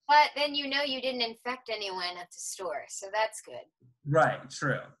 But then you didn't infect anyone at the store, so that's good. Right,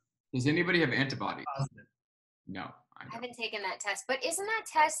 true. Does anybody have antibodies? Positive. No. I haven't taken that test. But isn't that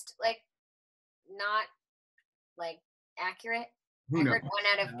test not accurate? Who knows? I heard 1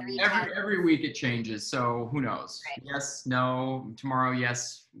 out of 3 every week it changes, so who knows? Right. Yes, no, tomorrow,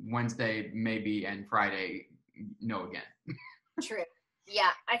 yes, Wednesday, maybe, and Friday, no again. True.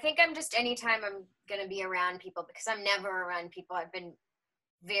 Yeah, I think I'm just anytime I'm going to be around people, because I'm never around people, I've been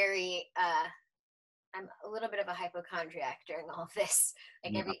very, I'm a little bit of a hypochondriac during all of this.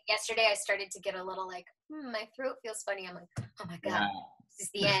 Yesterday I started to get a little my throat feels funny. I'm like, oh my God, this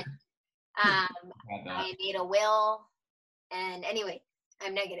is the end. I made a will, and anyway,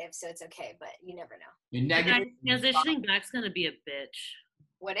 I'm negative, so it's okay, but you never know. You're negative. Transitioning back's going to be a bitch.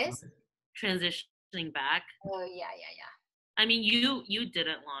 What is? Transitioning back. Oh, yeah. I mean, you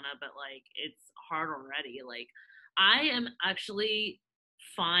didn't, Lana, but it's hard already. I am actually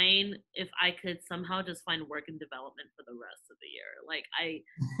fine if I could somehow just find work and development for the rest of the year. I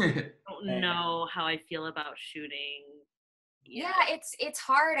don't know how I feel about shooting. Yeah, it's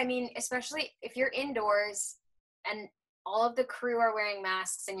hard. I mean, especially if you're indoors, and all of the crew are wearing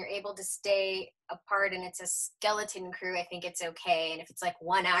masks and you're able to stay apart and it's a skeleton crew, I think it's okay. And if it's like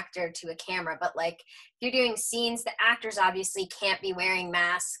one actor to a camera, but like if you're doing scenes, the actors obviously can't be wearing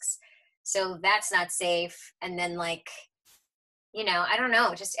masks. So that's not safe. And then like, you know, I don't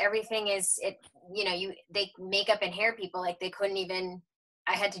know, just everything is, it, you know, they makeup and hair people, like they couldn't even,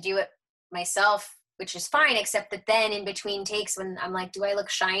 I had to do it myself, which is fine, except that then in between takes when I'm like, do I look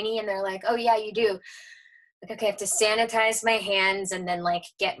shiny? And they're like, oh yeah, you do. Like, okay, I have to sanitize my hands and then like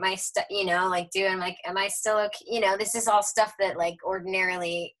get my stuff, you know, like I'm like, am I still okay? You know, this is all stuff that like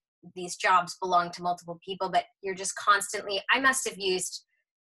ordinarily these jobs belong to multiple people, but you're just constantly, I must have used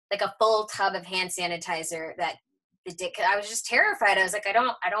like a full tub of hand sanitizer that I was just terrified. I was like, I don't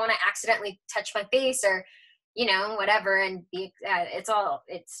want to accidentally touch my face or, you know, whatever. And be,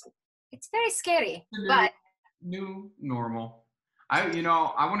 it's very scary, but new normal. I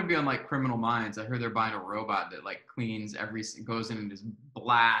want to be on like Criminal Minds. I heard they're buying a robot that like cleans goes in and just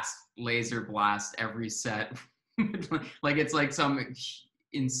laser blast every set. Like it's like some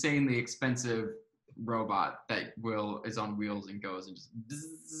insanely expensive robot that is on wheels and goes and just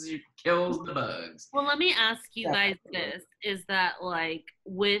kills the bugs. Well, let me ask you guys this, is that like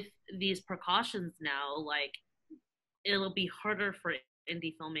with these precautions now, like it'll be harder for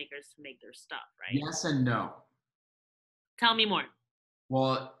indie filmmakers to make their stuff, right? Yes and no. Tell me more.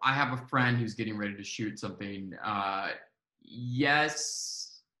 Well, I have a friend who's getting ready to shoot something.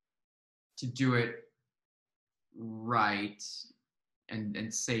 Yes, to do it right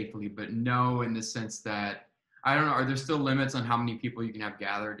and safely, but no in the sense that, I don't know, are there still limits on how many people you can have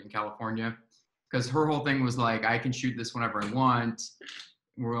gathered in California? Because her whole thing was like, I can shoot this whenever I want.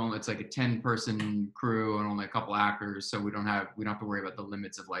 It's like a 10-person crew and only a couple actors, so we don't have to worry about the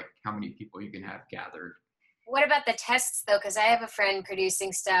limits of like how many people you can have gathered. what about the tests though? Because I have a friend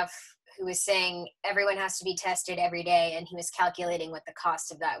producing stuff who was saying everyone has to be tested every day, and he was calculating what the cost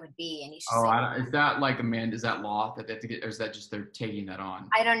of that would be. And he's just is that like is that law that they have to get, or is that just they're taking that on?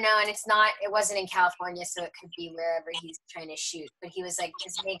 I don't know, and it wasn't in California, so it could be wherever he's trying to shoot. But he was like,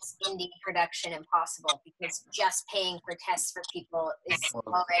 this makes indie production impossible because just paying for tests for people is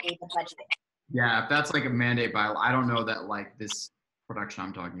already the budget. Yeah, if that's like a mandate by, I don't know that like this production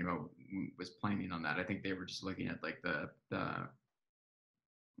I'm talking about was planning on that. I think they were just looking at like the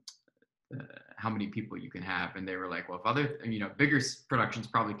how many people you can have, and they were like, well, if other bigger productions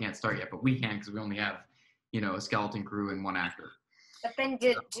probably can't start yet, but we can because we only have a skeleton crew and one actor. But then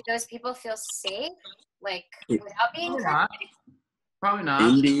do those people feel safe, like without being Probably not.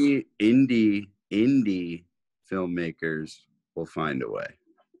 Indie filmmakers will find a way,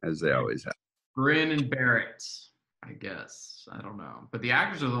 as they always have. Grin and bear it, I guess. I don't know, but the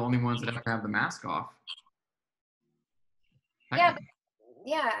actors are the only ones that have to have the mask off.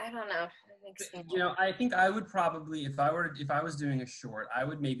 Yeah, I don't know. I think I would probably, if I was doing a short, I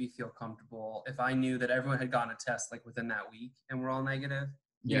would maybe feel comfortable if I knew that everyone had gotten a test like within that week and we're all negative,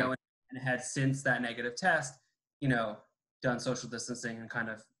 and had since that negative test, done social distancing and kind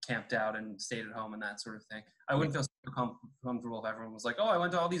of camped out and stayed at home and that sort of thing. I wouldn't feel super comfortable if everyone was like, oh, I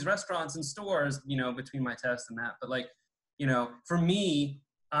went to all these restaurants and stores, between my test and that. But like, for me,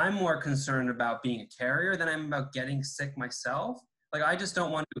 I'm more concerned about being a carrier than I'm about getting sick myself. Like, I just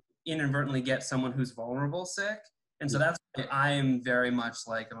don't want to inadvertently get someone who's vulnerable sick. And so that's why I am very much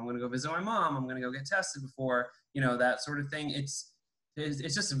like, if I'm going to go visit my mom, I'm going to go get tested before, that sort of thing. It's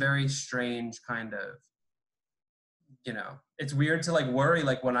just a very strange kind of, it's weird to like worry,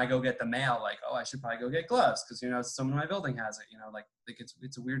 like when I go get the mail, like, oh, I should probably go get gloves because, someone in my building has it, like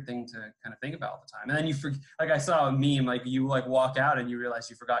it's a weird thing to kind of think about all the time. And then you forget, like I saw a meme, like you like walk out and you realize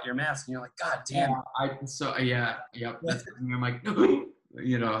you forgot your mask and you're like, God damn. That's I'm like,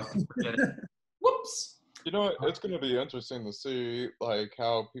 whoops. It's going to be interesting to see like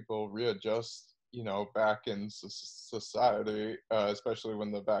how people readjust, back in society, especially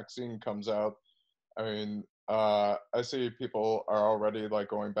when the vaccine comes out. I mean, I see people are already like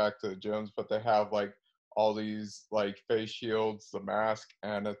going back to the gyms, but they have like all these like face shields, the mask,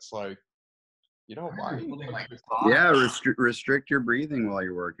 and it's like, why are you like, restrict your breathing while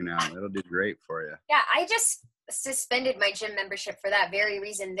you're working out. That'll do great for you. Yeah, I just suspended my gym membership for that very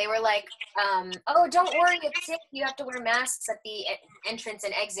reason. They were like, oh, don't worry, it's safe. You have to wear masks at the entrance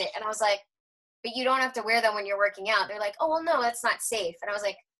and exit. And I was like, but you don't have to wear them when you're working out. They're like, oh, well, no, that's not safe. And I was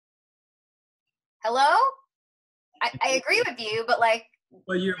like, hello? I agree with you, but like.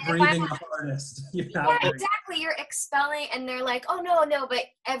 But you're breathing the hardest. Exactly. You're expelling, and they're like, oh, no, but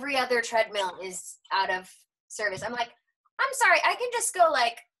every other treadmill is out of service. I'm like, I'm sorry, I can just go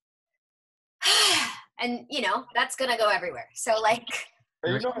like, and that's going to go everywhere. So like,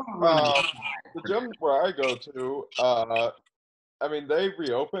 And There's you know, someone really the gym where I go to, I mean, they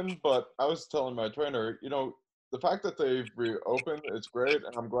reopened, but I was telling my trainer, you know, the fact that they've reopened is great,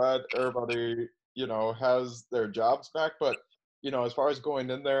 and I'm glad everybody, you know, has their jobs back. But, you know, as far as going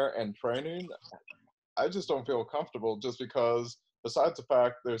in there and training, I just don't feel comfortable just because, besides the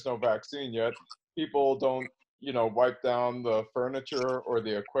fact there's no vaccine yet, people don't, you know, wipe down the furniture or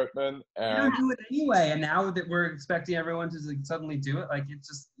the equipment. You And don't do it anyway, and now that we're expecting everyone to like, suddenly do it, like it's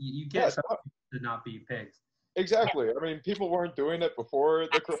just you can't yeah, trust people to not be pigs. exactly. I mean, people weren't doing it before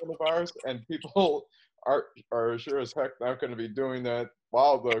the coronavirus, and people are sure as heck not going to be doing that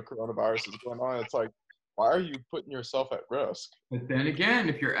while the coronavirus is going on. It's like, why are you putting yourself at risk? But then again,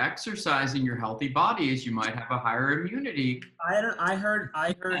 if you're exercising your healthy bodies, you might have a higher immunity. I heard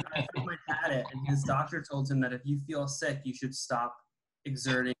my dad had it, and his doctor told him that if you feel sick, you should stop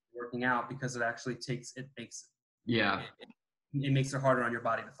exerting, working out, because it actually Yeah. it makes it harder on your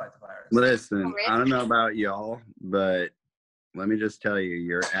body to fight the virus. Listen, I don't know about y'all, but let me just tell you,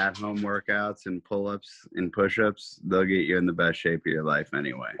 your at-home workouts and pull-ups and push-ups, they'll get you in the best shape of your life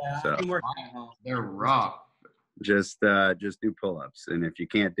anyway. Yeah, So I can work at home. They're rough. just do pull-ups, and if you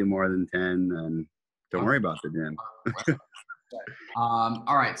can't do more than 10, then don't worry about the gym.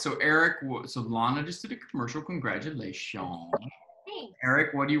 All right. So Eric, so Lana just did a commercial. Congratulations. Thanks.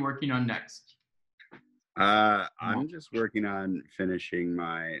 Eric, what are you working on next? I'm just working on finishing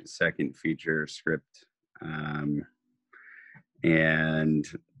my second feature script, and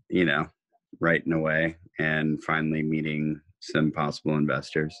you know, writing away and finally meeting some possible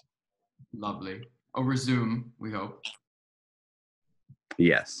investors. Lovely. Over Zoom, we hope.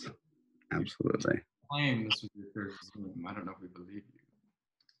 Yes, absolutely. Claim this was your first Zoom. I don't know if we believe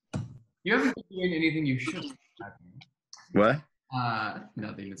you. You haven't been doing anything you should. What?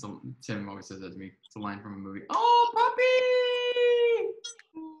 Nothing. Tim always says that to me. It's a line from a movie. Oh, puppy!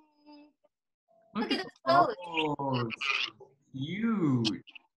 Look at the pose. Oh, huge.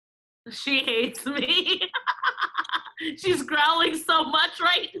 She hates me. She's growling so much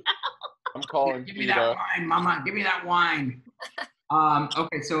right now. I'm calling Give me that wine, Mama. Give me that wine.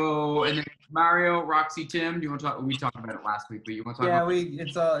 Okay, so and then Mario, Roxy, Tim. Do you want to talk? We talked about it last week, but you want to talk?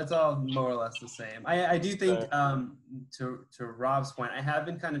 Yeah, it's all more or less the same. I do think to Rob's point, I have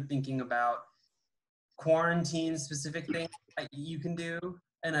been kind of thinking about quarantine specific things you can do,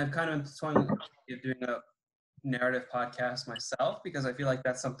 and I've kind of toying with doing a narrative podcast myself, because I feel like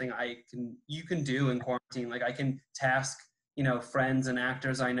that's something you can do in quarantine. Like I can task, you know, friends and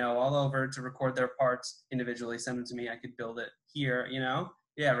actors I know all over to record their parts individually, send them to me. I could build it here, you know?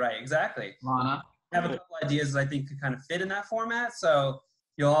 Yeah, right, exactly. Lana. I have a couple ideas that I think could kind of fit in that format, so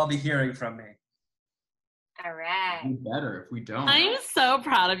you'll all be hearing from me. All right. Be better if we don't. I'm so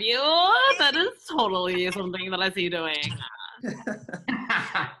proud of you. That is totally something that I see you doing.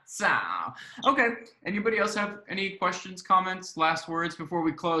 So, okay. Anybody else have any questions, comments, last words before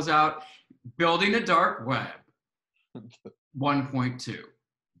we close out? Building the Dark Web 1.2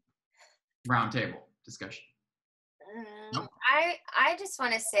 roundtable discussion. Nope. I just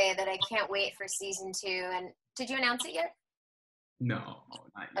want to say that I can't wait for season 2. And did you announce it yet? No,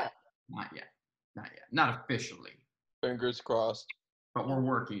 not yet. Not yet. Not yet. Not officially. Fingers crossed. But we're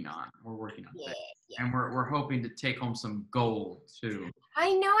working on. Yeah, things. And we're hoping to take home some gold too.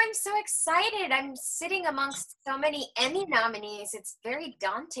 I know. I'm so excited. I'm sitting amongst so many Emmy nominees. It's very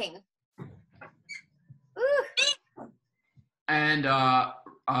daunting. Ooh. And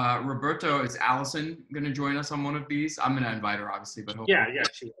Roberto, is Allison going to join us on one of these? I'm going to invite her, obviously, but hopefully Yeah,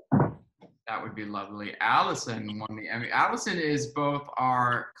 she will. that would be lovely. Allison won the Emmy. Allison is both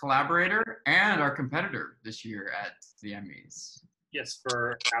our collaborator and our competitor this year at the Emmys. Yes,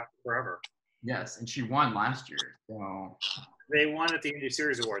 for After Forever. Yes, and she won last year. So They won at the Indie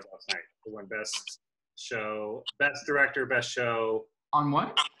Series Awards last night. They won Best Show, Best Director, Best Show, on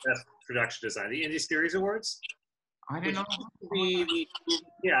what? Best Production Design. The Indie Series Awards. I didn't know.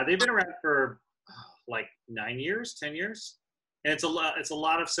 Yeah, they've been around for like 9 years, 10 years, and it's a lot. It's a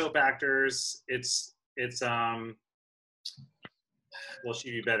lot of soap actors. It's well,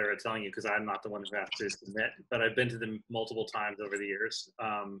 she'd be better at telling you because I'm not the one who has to submit, but I've been to them multiple times over the years.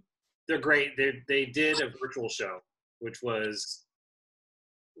 They're great. They did a virtual show, which was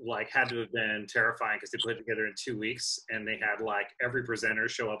like had to have been terrifying because they put it together in 2 weeks, and they had like every presenter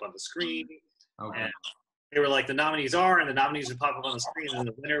show up on the screen. Okay. And they were like, the nominees are, and the nominees would pop up on the screen, and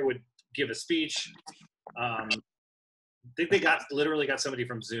the winner would give a speech. I think they literally got somebody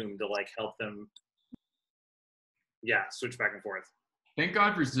from Zoom to like help them. Yeah, switch back and forth. Thank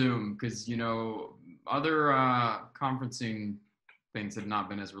God for Zoom, because you know other conferencing things have not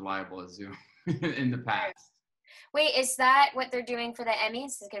been as reliable as Zoom in the past. Wait, is that what they're doing for the Emmys?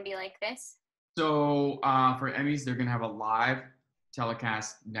 Is it gonna be like this? So for Emmys, they're gonna have a live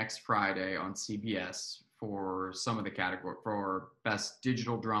telecast next Friday on CBS for some of the category for best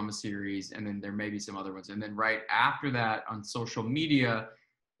digital drama series, and then there may be some other ones. And then right after that on social media,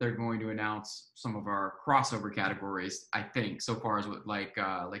 they're going to announce some of our crossover categories. I think so far as with like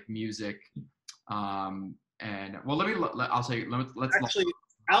music, and well, I'll say let's Actually,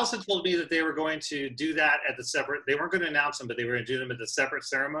 Allison told me that they were going to do that at the separate. They weren't going to announce them, but they were going to do them at the separate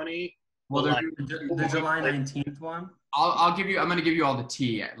ceremony. Well, But, The July 19th one. I'm going to give you all the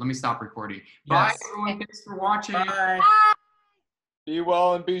tea. Let me stop recording. Bye, Yes. everyone. Thanks for watching. Bye. Be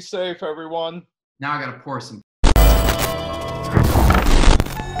well and be safe, everyone. Now I got to pour some